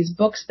creating these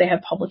books. They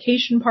have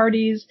publication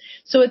parties.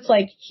 So it's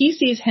like he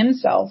sees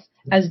himself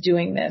as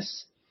doing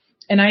this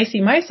and I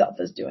see myself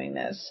as doing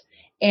this.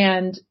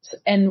 And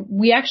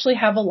we actually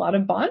have a lot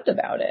of bond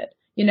about it,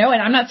 you know,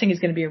 and I'm not saying he's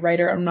going to be a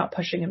writer. I'm not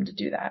pushing him to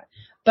do that.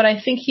 But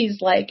I think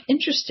he's like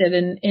interested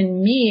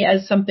in me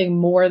as something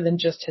more than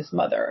just his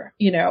mother,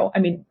 you know, I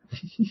mean,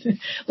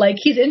 like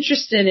he's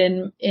interested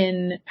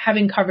in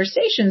having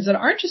conversations that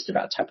aren't just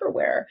about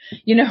Tupperware,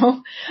 you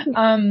know?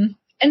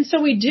 And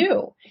so we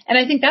do. And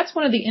I think that's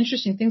one of the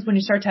interesting things when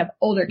you start to have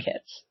older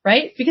kids,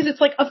 right? Because it's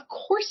like, of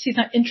course he's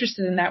not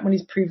interested in that when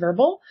he's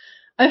pre-verbal.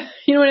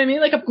 You know what I mean?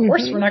 Like, of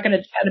course we're not going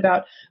to chat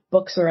about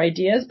books or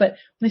ideas, but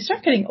when they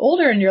start getting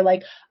older and you're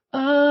like,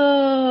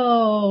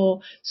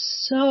 oh,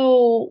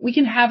 so we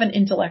can have an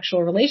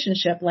intellectual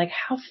relationship. Like,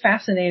 how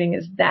fascinating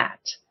is that?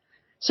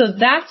 So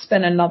that's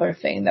been another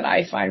thing that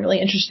I find really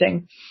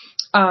interesting,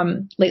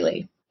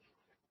 lately.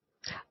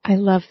 I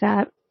love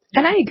that.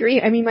 And I agree.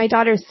 I mean, my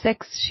daughter's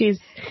 6. She's,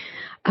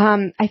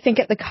 I think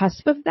at the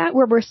cusp of that,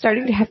 where we're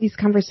starting to have these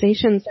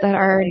conversations that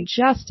are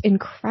just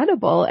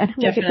incredible. And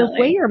like the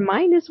way your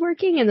mind is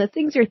working and the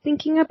things you're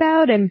thinking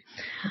about. And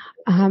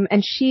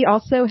she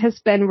also has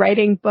been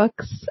writing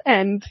books,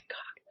 and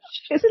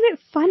isn't it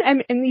fun? I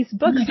mean, and these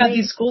books, oh my God,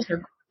 these schools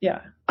are,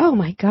 yeah. Oh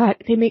my God,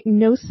 they make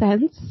no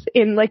sense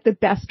in like the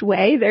best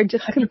way. They're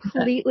just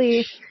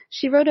completely.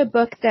 She wrote a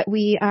book that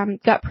we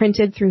got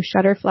printed through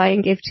Shutterfly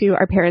and gave to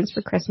our parents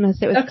for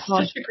Christmas. It was That's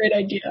such a great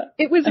idea.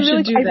 It was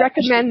really. I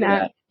recommend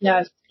that.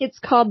 Yes. It's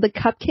called The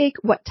Cupcake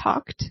What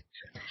Talked,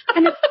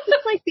 and it's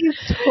just like these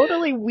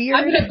totally weird.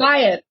 I'm going to buy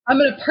it. I'm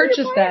going to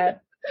purchase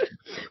that.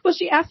 Well,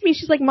 she asked me,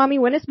 she's like, Mommy,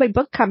 when is my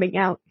book coming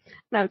out?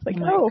 And I was like,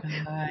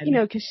 you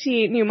know, because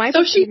she knew my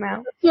book came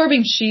out.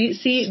 Absorbing,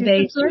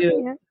 they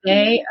do.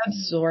 They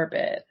absorb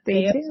it.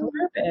 They absorb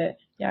it.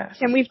 Yes.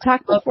 And we've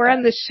talked before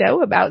on the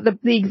show about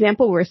the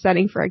example we're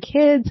setting for our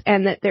kids,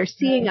 and that they're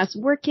seeing us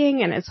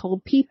working and as whole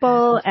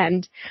people.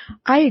 And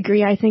I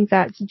agree. I think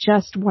that's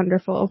just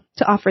wonderful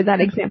to offer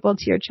that example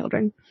to your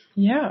children.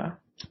 Yeah.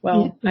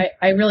 Well,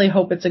 I really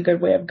hope it's a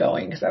good way of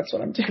going, because that's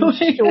what I'm doing.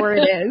 I'm sure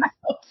it is. I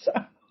hope so.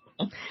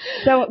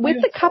 So with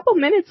the couple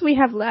minutes we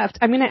have left,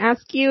 I'm going to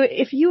ask you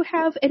if you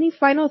have any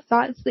final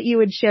thoughts that you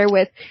would share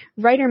with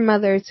writer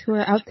mothers who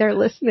are out there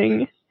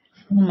listening.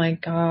 Oh my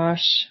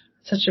gosh.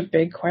 Such a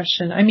big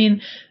question. I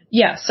mean,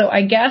 yeah. So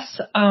I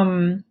guess,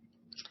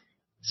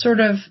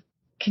 sort of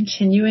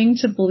continuing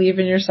to believe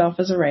in yourself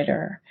as a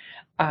writer,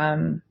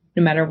 no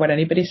matter what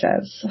anybody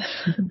says,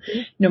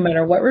 no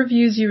matter what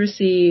reviews you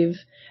receive,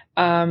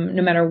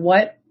 no matter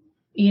what,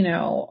 you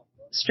know,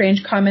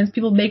 strange comments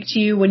people make to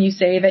you when you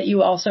say that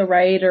you also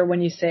write, or when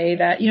you say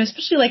that, you know,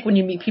 especially like when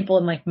you meet people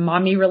in like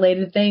mommy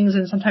related things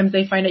and sometimes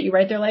they find out you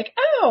write, they're like,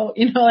 oh,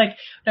 you know, like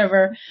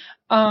whatever.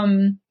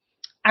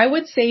 I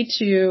would say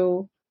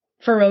to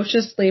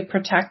ferociously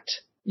protect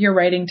your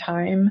writing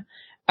time,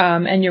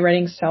 and your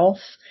writing self,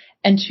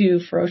 and to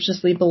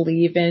ferociously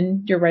believe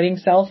in your writing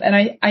self. And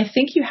I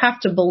think you have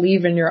to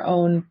believe in your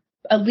own,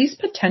 at least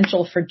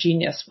potential for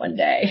genius one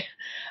day.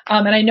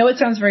 And I know it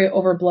sounds very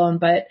overblown,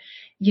 but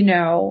you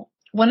know,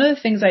 one of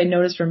the things I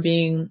noticed from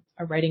being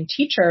a writing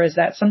teacher is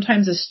that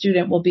sometimes a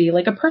student will be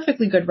like a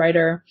perfectly good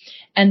writer,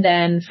 and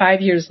then 5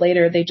 years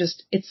later,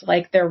 it's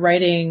like their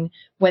writing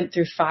went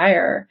through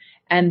fire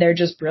and they're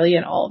just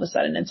brilliant all of a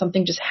sudden, and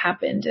something just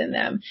happened in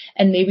them.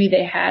 And maybe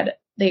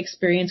they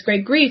experienced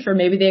great grief, or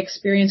maybe they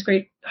experienced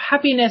great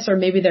happiness, or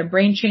maybe their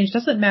brain changed,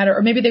 doesn't matter.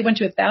 Or maybe they went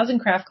to 1,000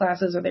 craft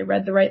classes, or they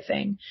read the right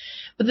thing.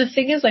 But the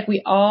thing is, like,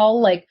 we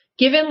all like,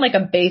 given like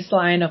a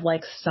baseline of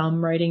like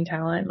some writing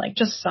talent, like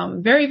just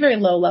some very, very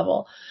low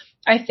level,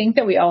 I think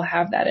that we all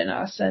have that in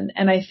us. And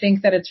I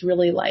think that it's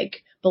really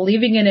like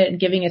believing in it and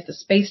giving it the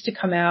space to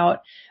come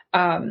out,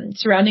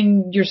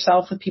 surrounding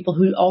yourself with people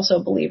who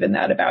also believe in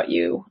that about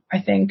you,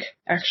 I think,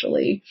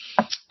 actually,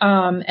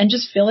 and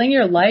just filling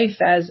your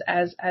life as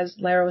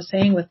Lara was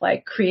saying, with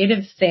like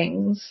creative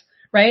things,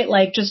 right?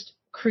 Like just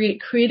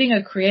creating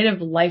a creative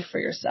life for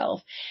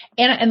yourself.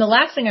 And the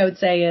last thing I would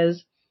say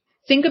is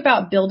think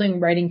about building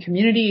writing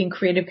community and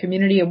creative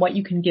community and what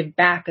you can give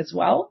back as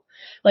well.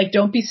 Like,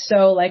 don't be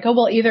so like, oh,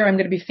 well, either I'm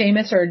going to be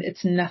famous or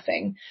it's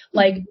nothing.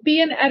 Like,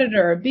 be an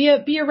editor, be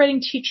a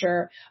writing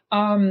teacher,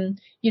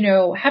 you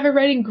know, have a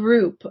writing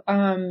group,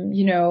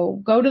 you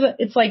know,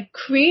 it's like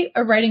create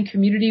a writing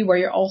community where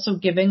you're also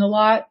giving a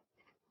lot,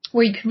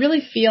 where you can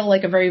really feel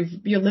like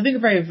you're living a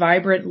very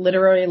vibrant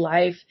literary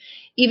life,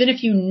 even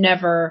if you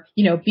never,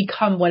 you know,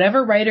 become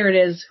whatever writer it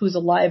is who's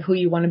alive, who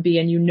you want to be.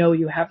 And you know,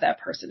 you have that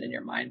person in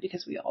your mind,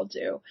 because we all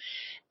do.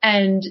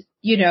 And,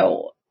 you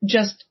know,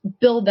 just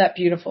build that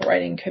beautiful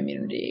writing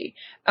community.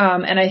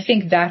 And I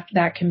think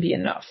that can be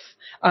enough.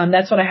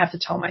 That's what I have to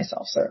tell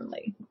myself,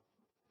 certainly.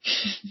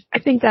 I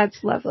think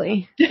that's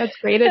lovely. That's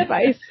great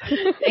advice.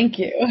 Thank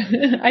you.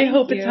 I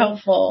hope it's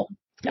helpful.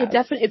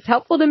 Yes. It's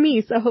helpful to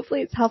me, so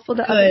hopefully it's helpful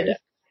to others.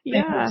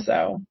 Yeah. I hope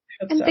so.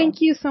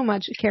 Thank you so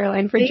much,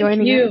 Caroline, for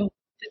joining us.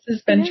 This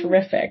has been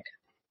terrific.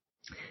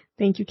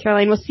 Thank you,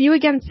 Caroline. We'll see you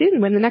again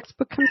soon when the next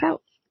book comes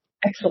out.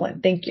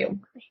 Excellent. Thank you.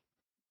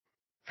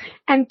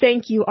 And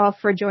thank you all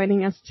for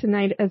joining us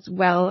tonight as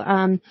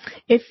well.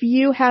 If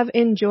you have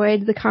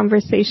enjoyed the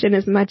conversation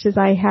as much as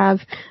I have,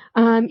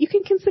 you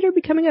can consider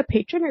becoming a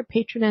patron or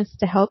patroness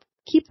to help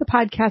keep the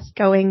podcast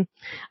going.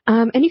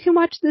 And you can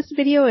watch this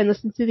video and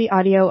listen to the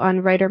audio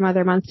on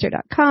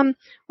writermothermonster.com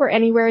or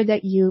anywhere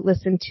that you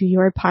listen to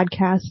your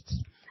podcasts.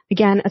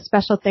 Again, a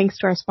special thanks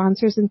to our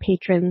sponsors and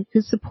patrons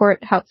whose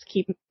support helps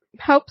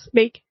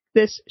make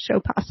this show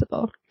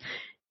possible.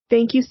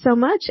 Thank you so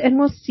much, and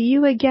we'll see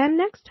you again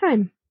next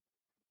time.